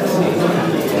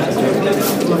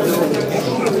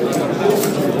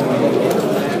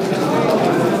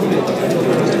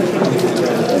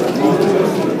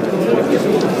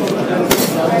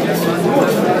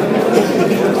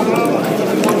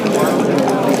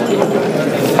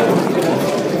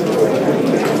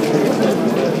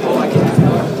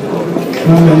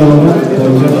 Kamenova for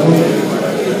jackpot.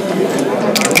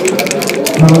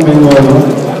 Kamenova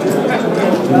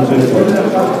for jackpot.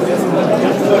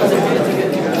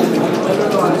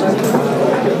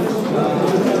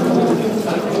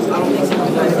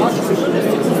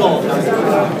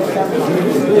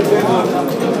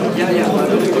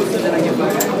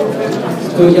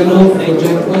 Stoyanov for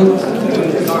jackpot,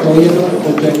 Stoyanov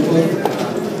for jackpot.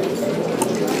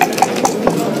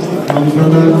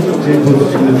 Hamza'dan cep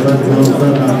tutuyorlar.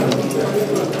 Hamza'dan.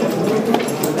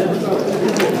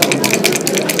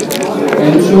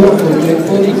 Enzo for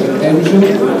jackpot, Enzo.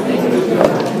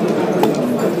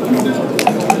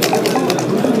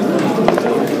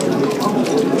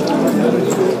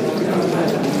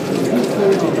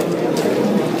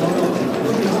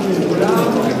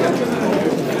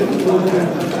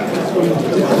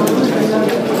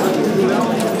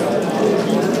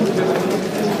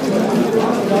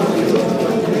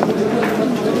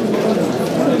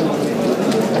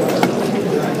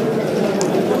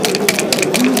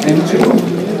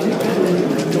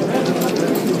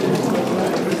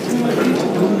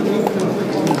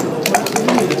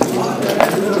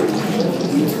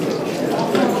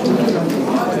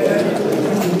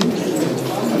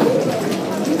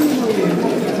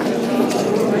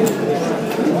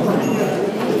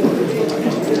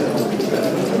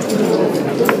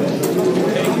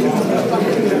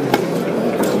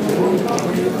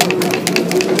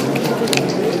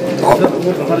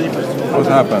 What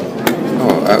happened?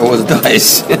 Oh, I was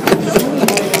dice.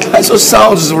 I saw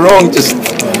sounds wrong, just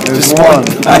one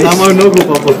dice. Mam nogу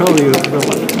po pokoju już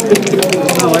zobacz.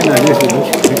 Dawaj na wiesz.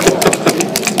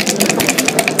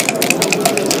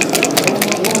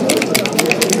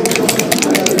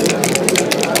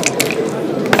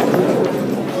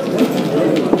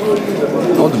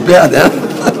 Not bad, eh?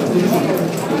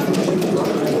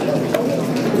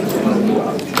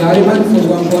 Gariban for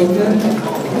 1 pointer.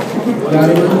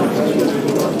 Gariban.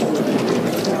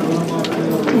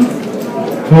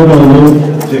 Köroğlu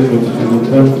cep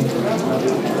tutuyorlar.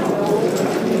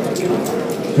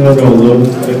 Köroğlu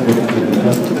cep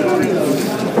tutuyorlar.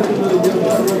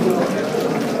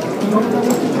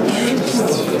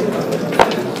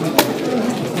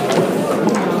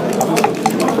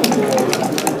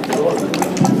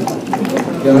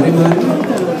 Gariman,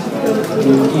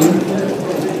 Lukin,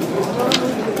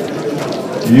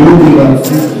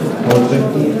 University project.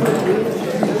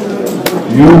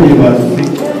 University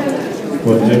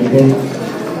project.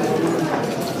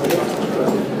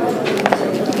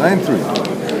 9-3.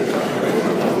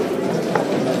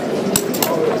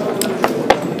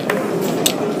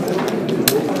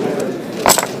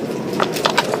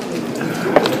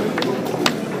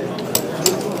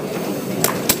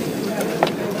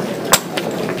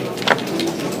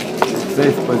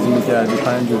 Safe بازی میکردی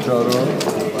 5-4 رو؟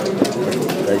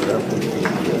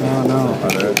 No.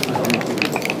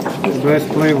 Best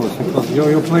play was because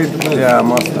you played the best. Yeah, I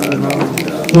must have.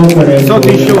 So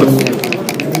he shows.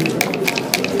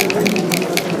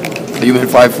 You mean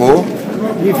 5-4?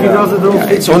 If he doesn't know,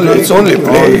 Yeah, it's only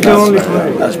play. It's only play.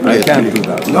 That's I play. can't do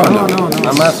that. No.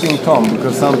 I'm asking Tom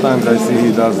because sometimes I see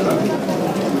he does that.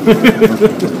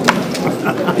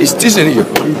 He's teasing you.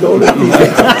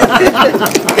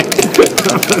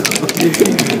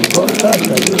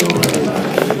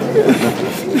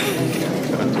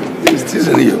 He's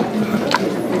teasing you.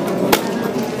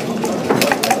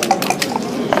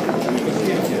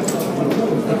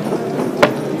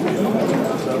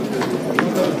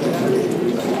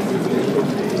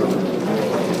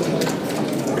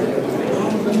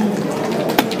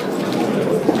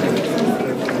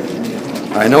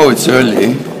 I know it's early,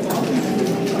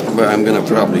 but I'm gonna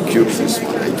probably cube this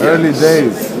one. I guess. Early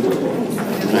days,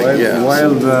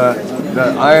 while the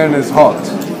iron is hot.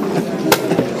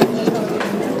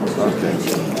 Okay.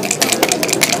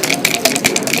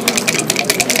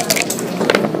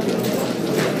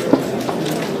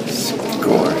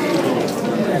 Score.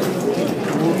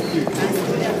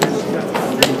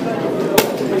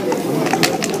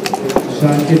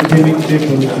 Şarkı kemikçe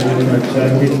konuşuyorlar.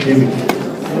 Şarkı kemik.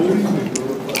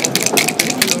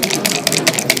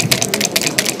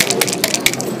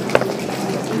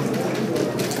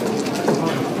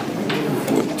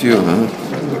 Two, huh?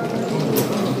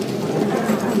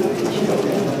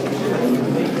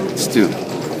 It's two.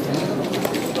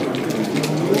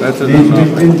 Better than nothing.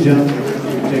 Necmettin Can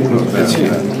Çekos. That's you.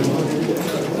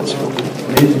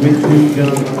 Necmettin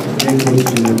Can Çekos.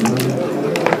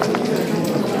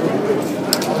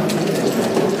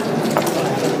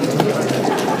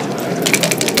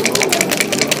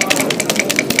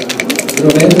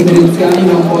 Roberto Berenziani,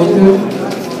 1 pointer.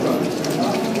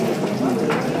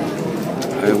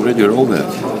 I already rolled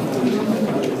that.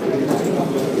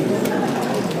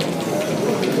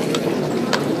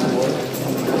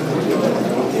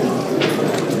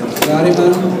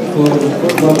 Gariman for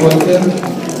 1 pointer.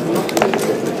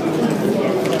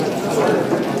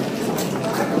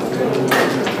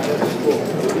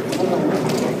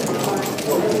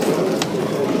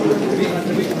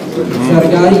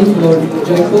 Zargari for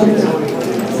jackpot.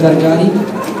 Zargari.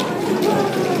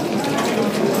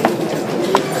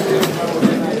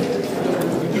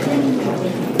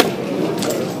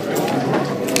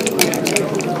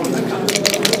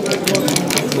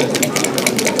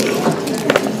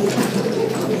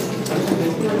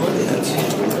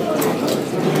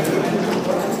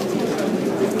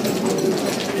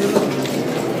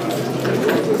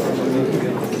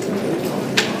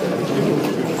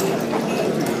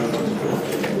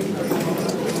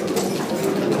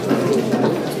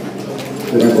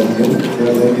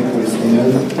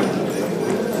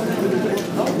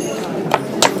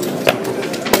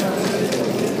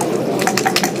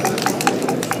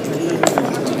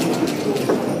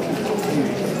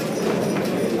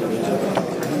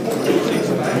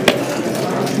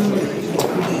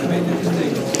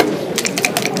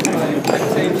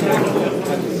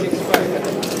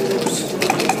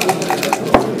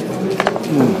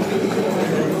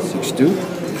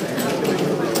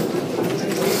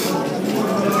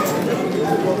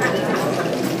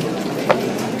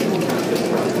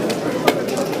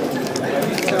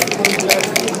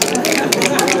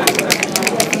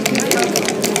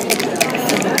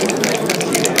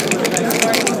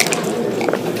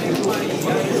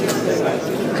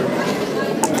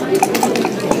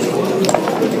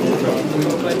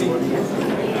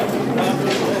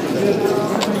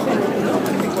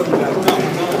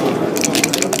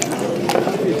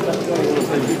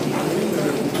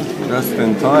 Just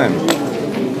in time.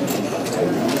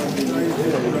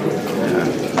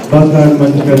 Batar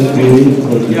Manikashvili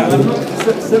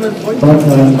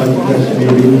Batar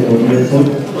Manikashvili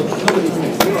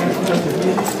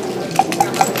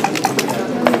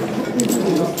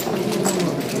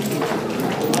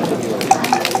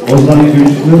Ozan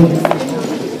Güçlü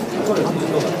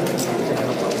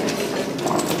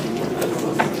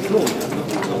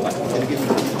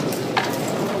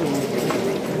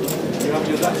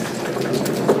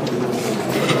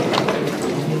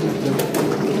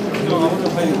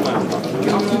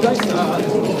It's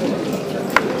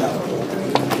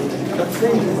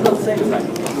not same like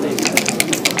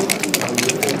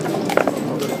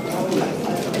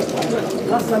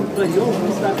last time we played yours,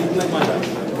 this time we played my dad.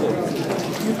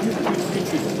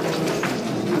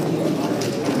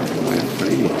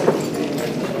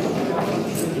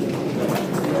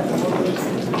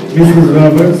 Mrs.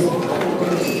 Roberts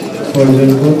for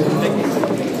Jacob.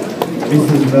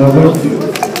 Mrs. Roberts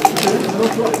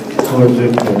for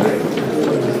Jacob.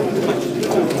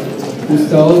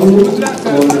 Gustavo for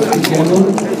Stephan.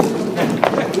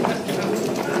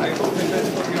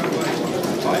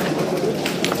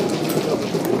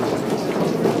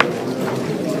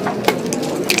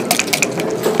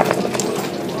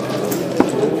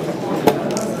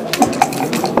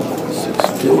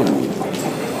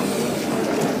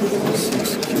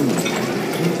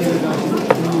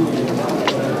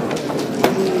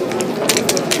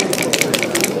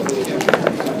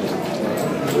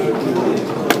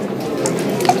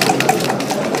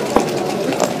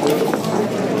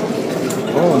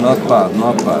 Oh, not bad,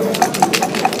 not bad.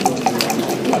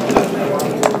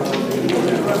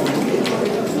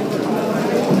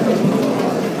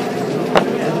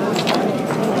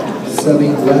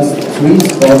 Selling last 3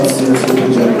 spots in Super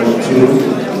Jackpot 2,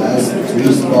 last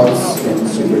 3 spots in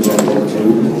Super Jackpot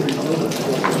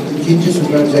 2. İkinci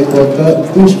Super Jackpot'ta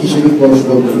 3 kişilik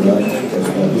boşluğumuz var.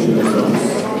 Düşünürseniz.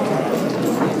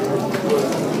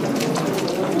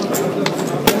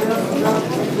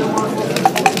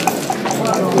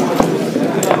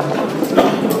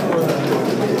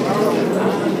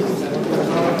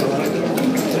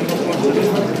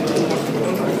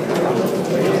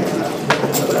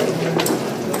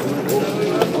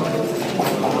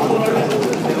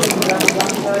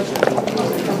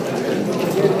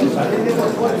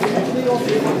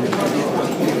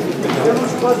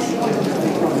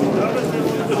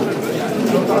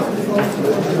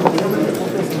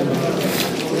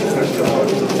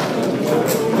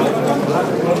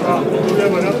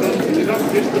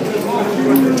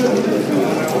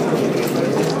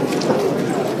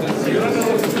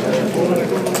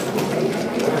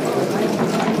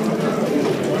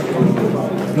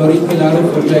 Florin Pilaro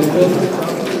for jackpot.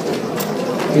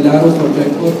 Pilaro for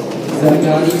jackpot.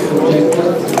 Zargari for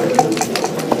jackpot.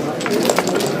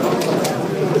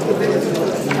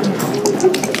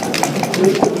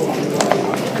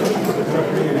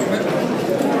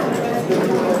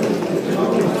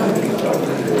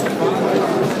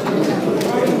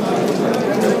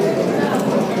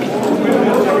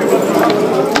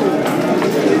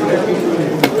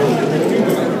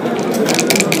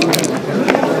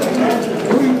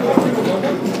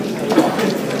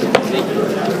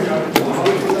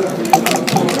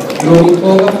 Florin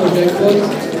Koga for jackpot.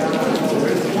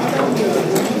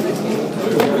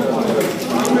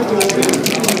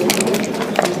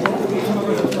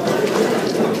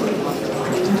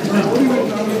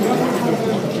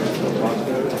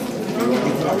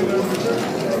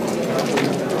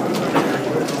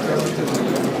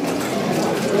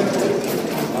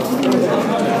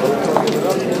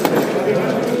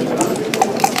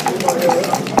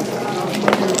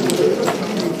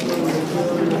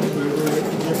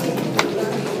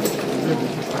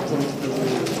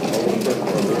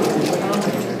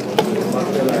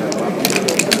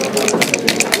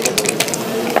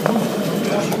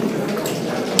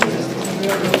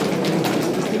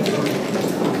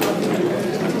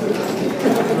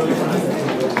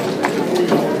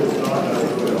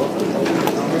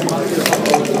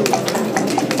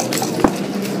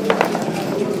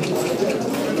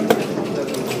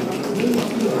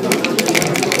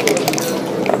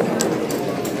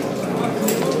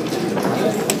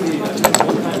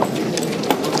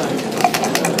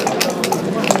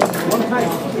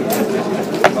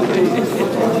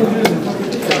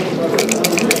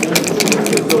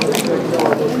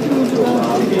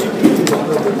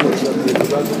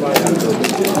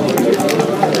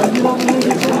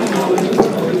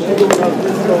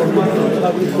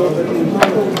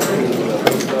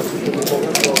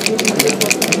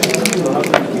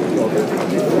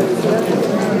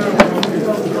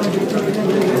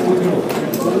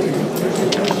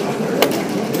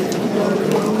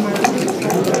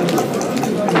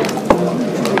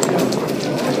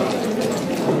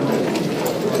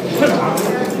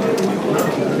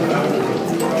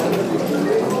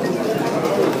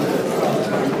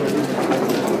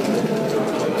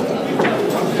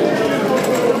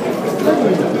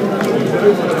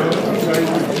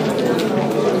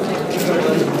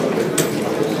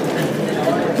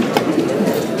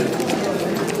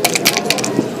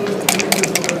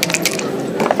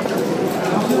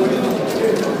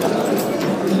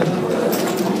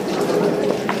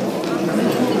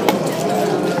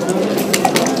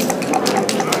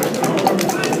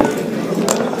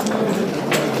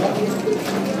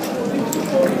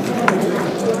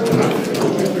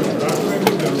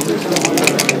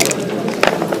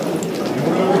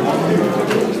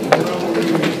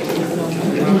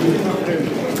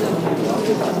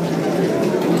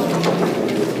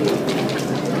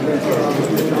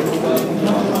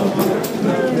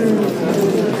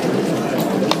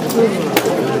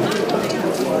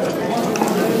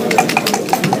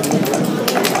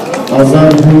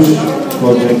 Azar Bush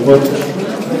for jackpot.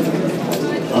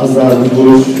 Azar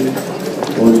Bush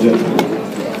for jackpot.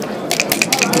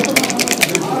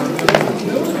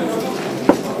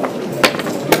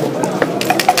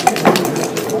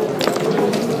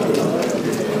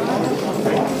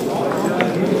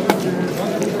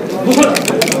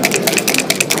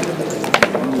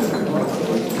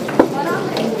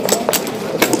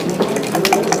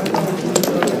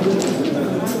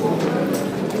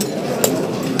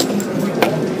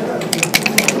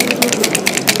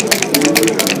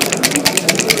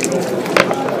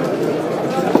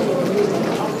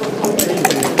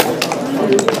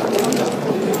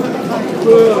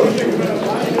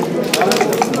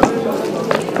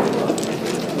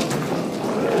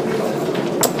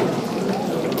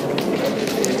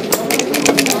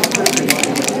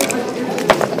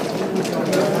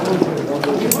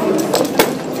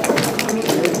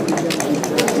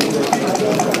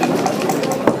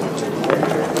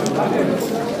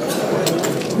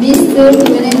 Mr.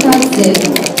 Nuniyants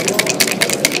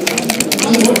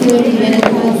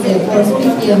for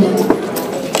speaking.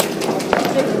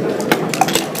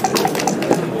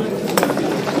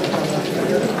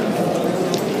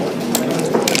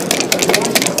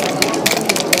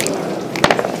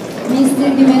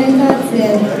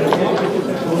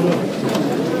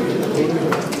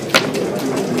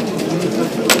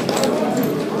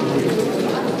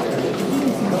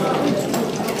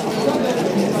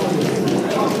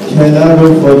 Kelaro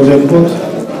for jackpot.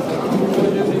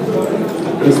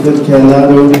 Mr.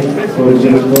 Kelaro for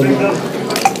jackpot.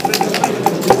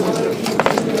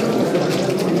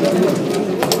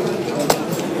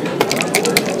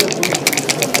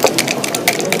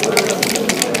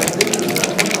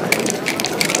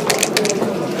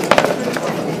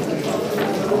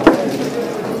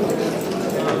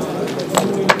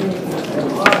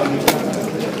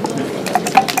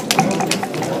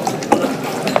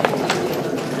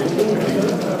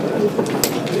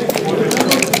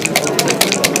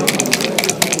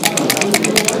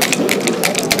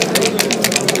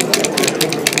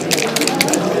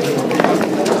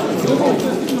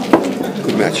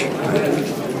 Match.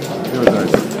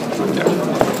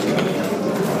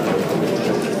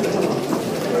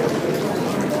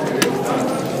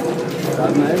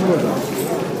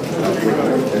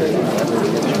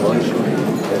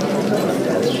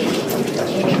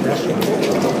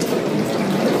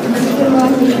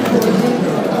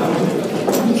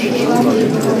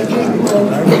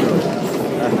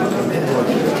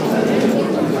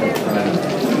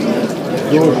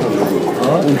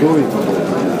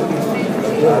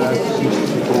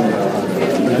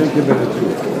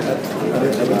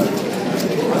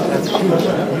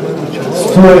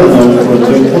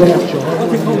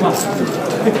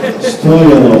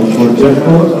 Stoyanov for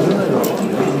jackpot.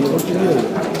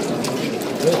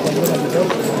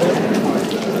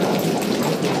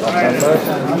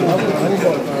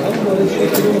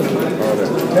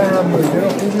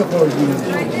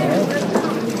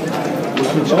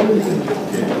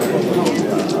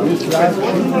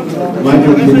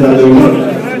 Michael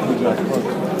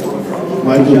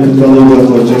Pitaloga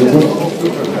for jackpot.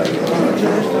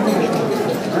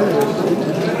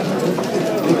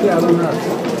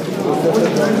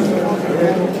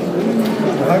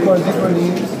 بازی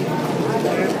کنیم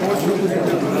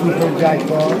سوپر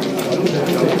جک‌پات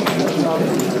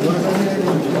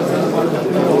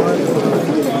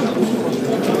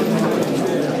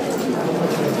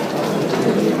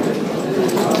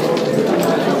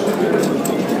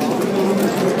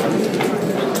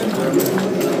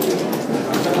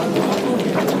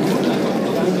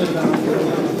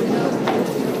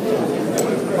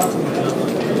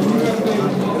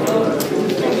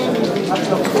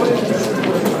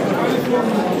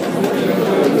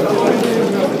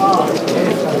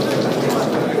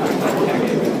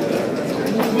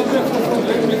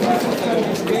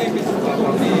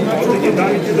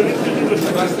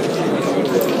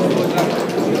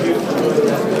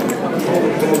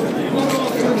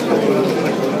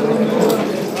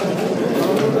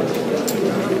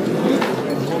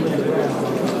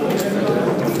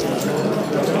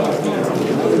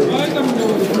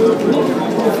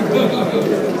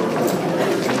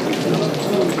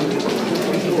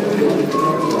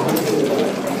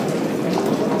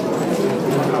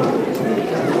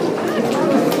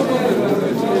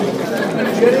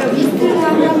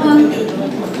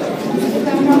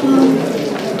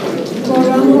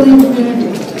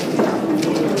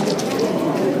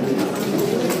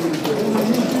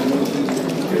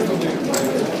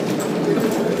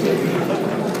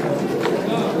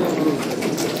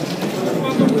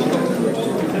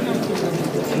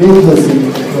Nicholas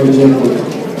for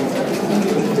jackpot.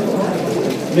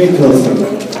 Nicholson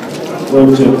for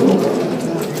jackpot.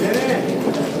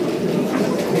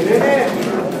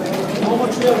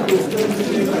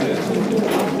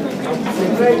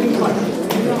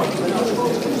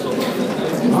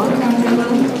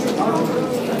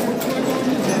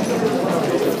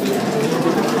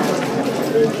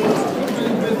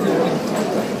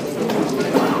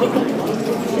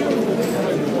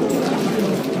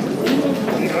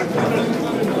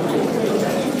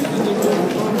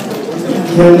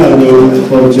 Kenaro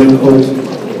for jackpot.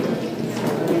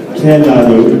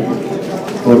 Kenaro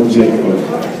for jackpot.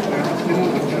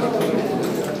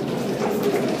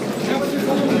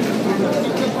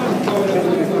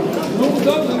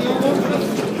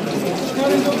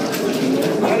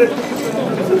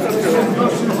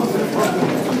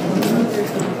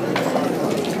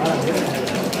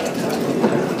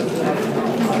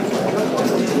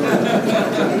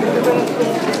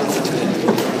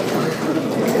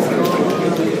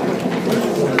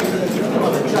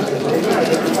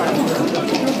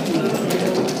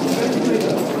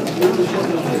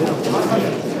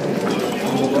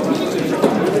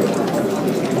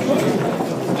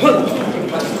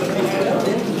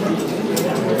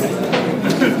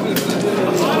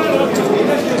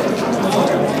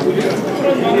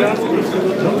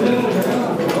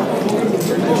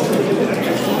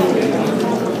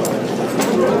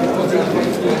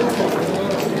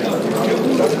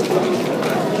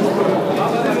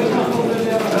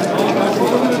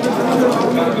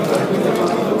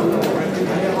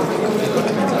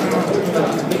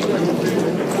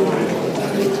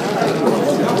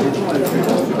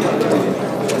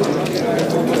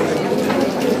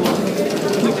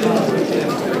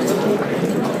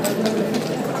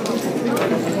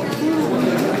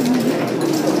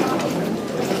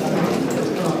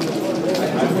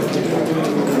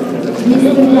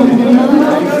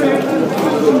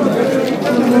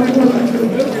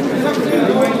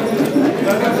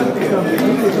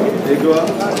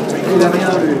 Il a rien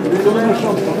vu.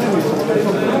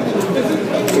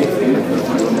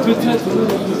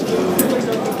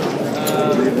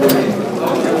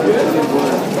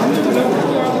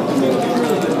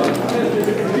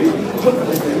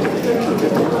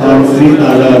 Hansin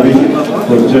Alavi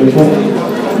for jackpot.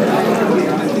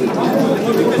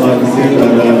 Hansin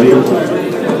Alavi.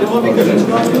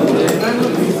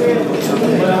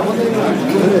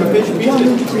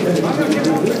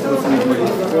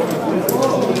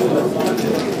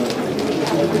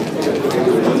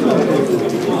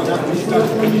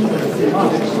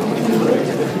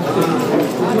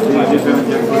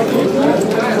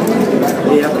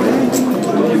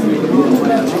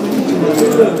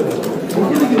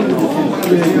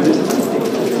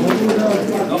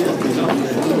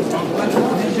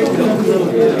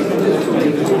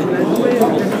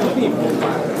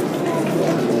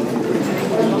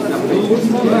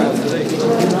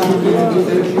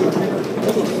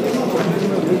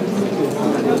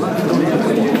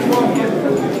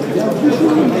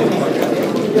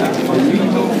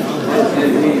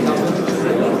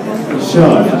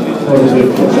 Shot for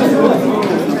jackpot.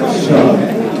 Shot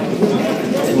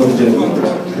for jackpot.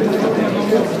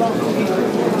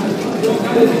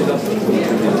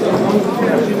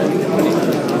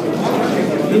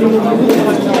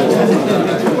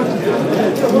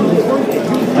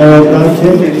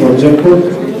 Ayodake for jackpot.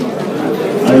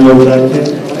 Ayodake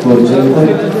for jackpot.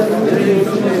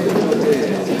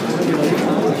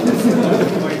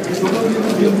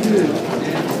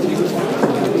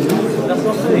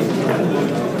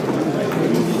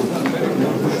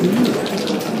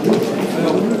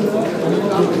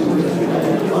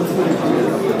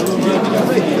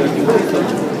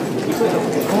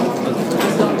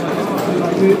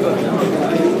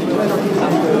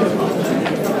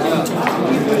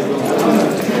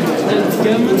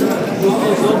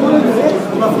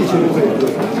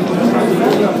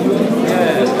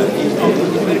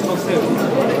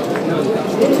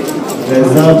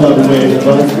 Reserve one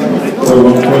for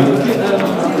 1 point.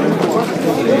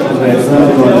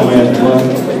 Reserve one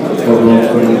for 1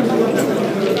 point.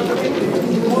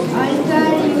 I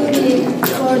tell you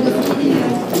for the video.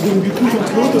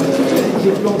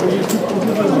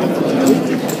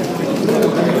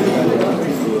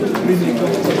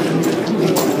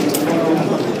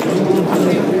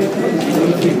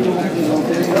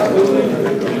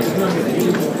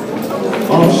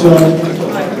 Option.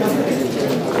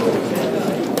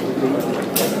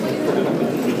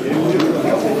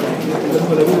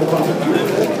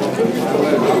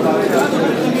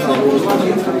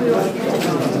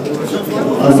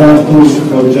 Azam push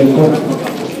for jackpot.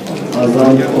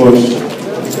 Azam push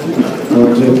for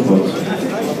jackpot.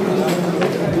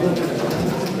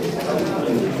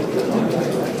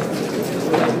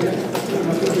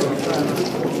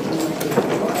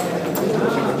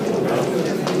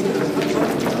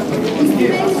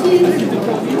 please.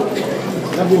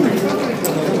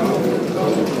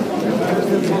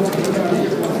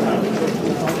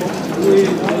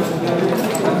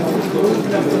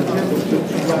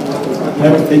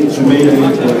 Plastic jewelry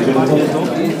for Jacob.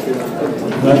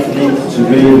 Plastic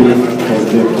jewelry for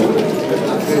Jacob.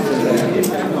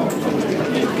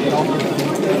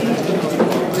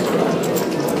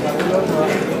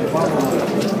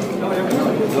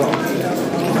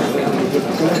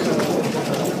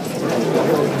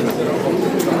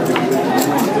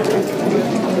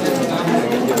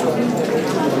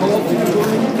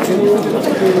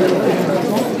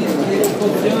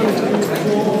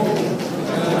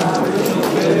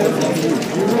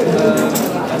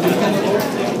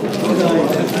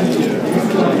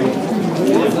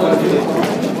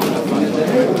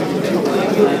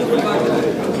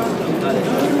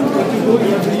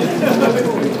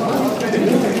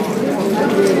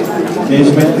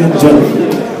 Necmettin Can.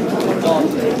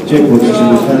 Çek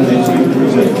pozisyonu lütfen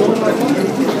Necmettin Can.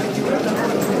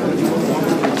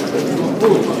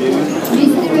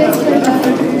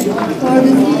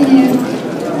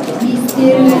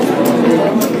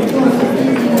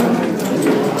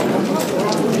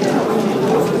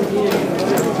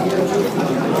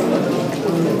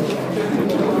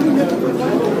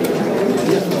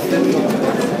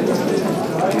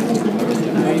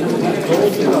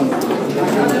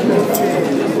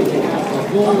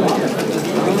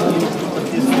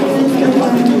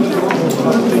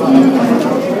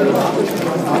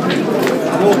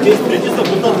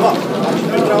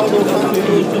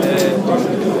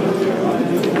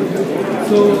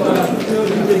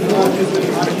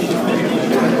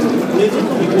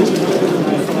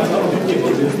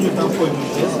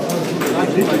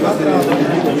 Mr. Westergaard for the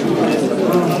senior.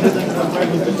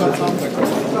 Mr. Westergaard for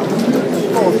the senior.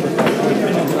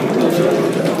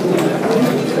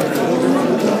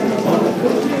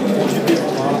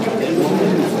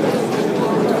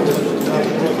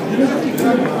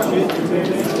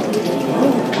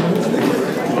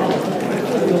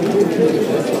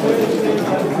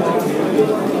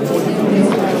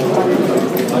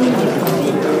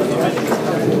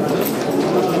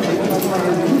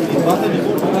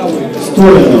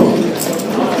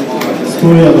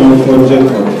 Storiano for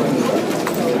Jacob.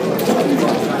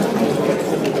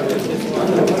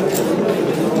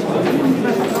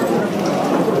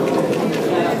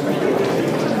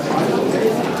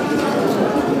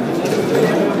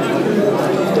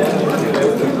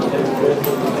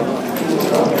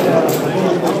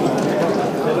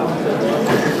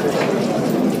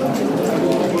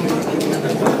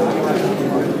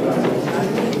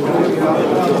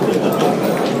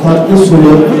 Tatlı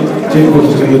sulu C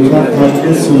pozisyonu lütfen.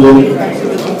 Tatlı sulu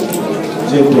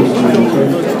C pozisyonu lütfen.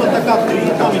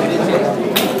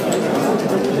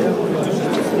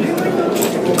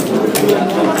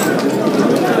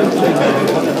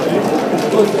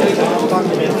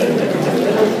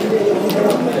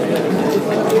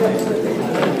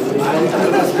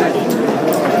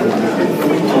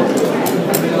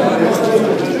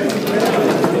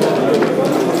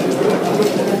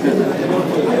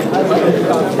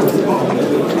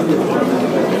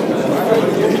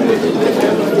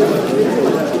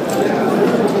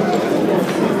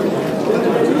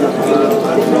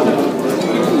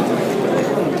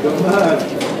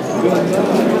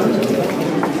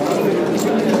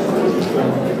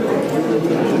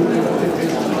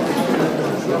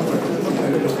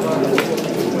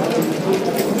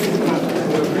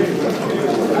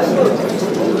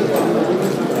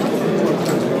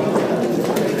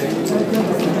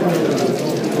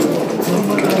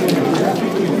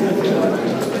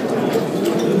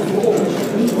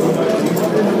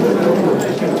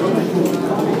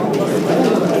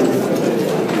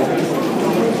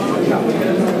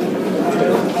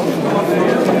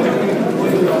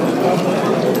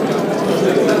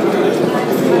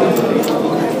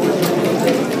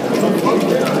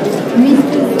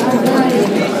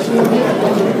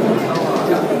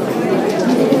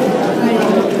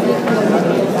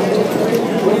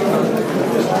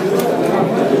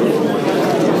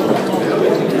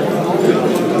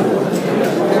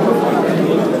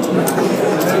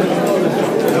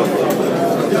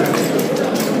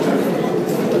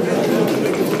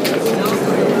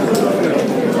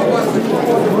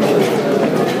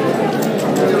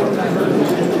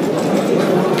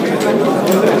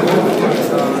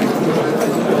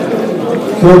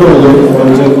 Kod olur for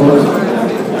Jacob.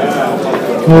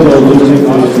 Kod olur C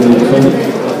pozisyonu lütfen.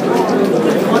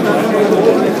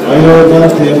 Ayorda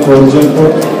T for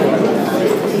Jacob.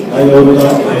 Ayorda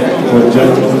T for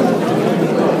Jacob.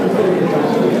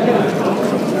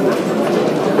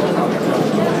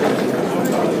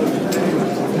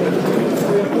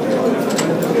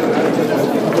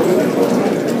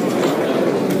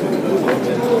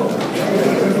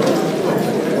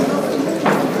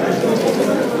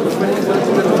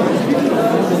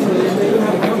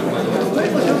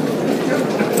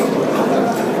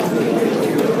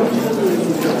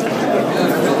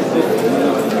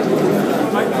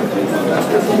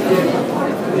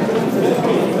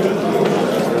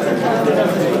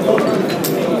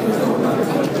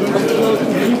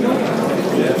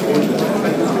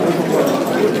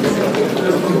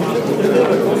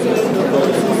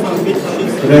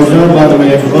 Reza var mı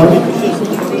Ekber?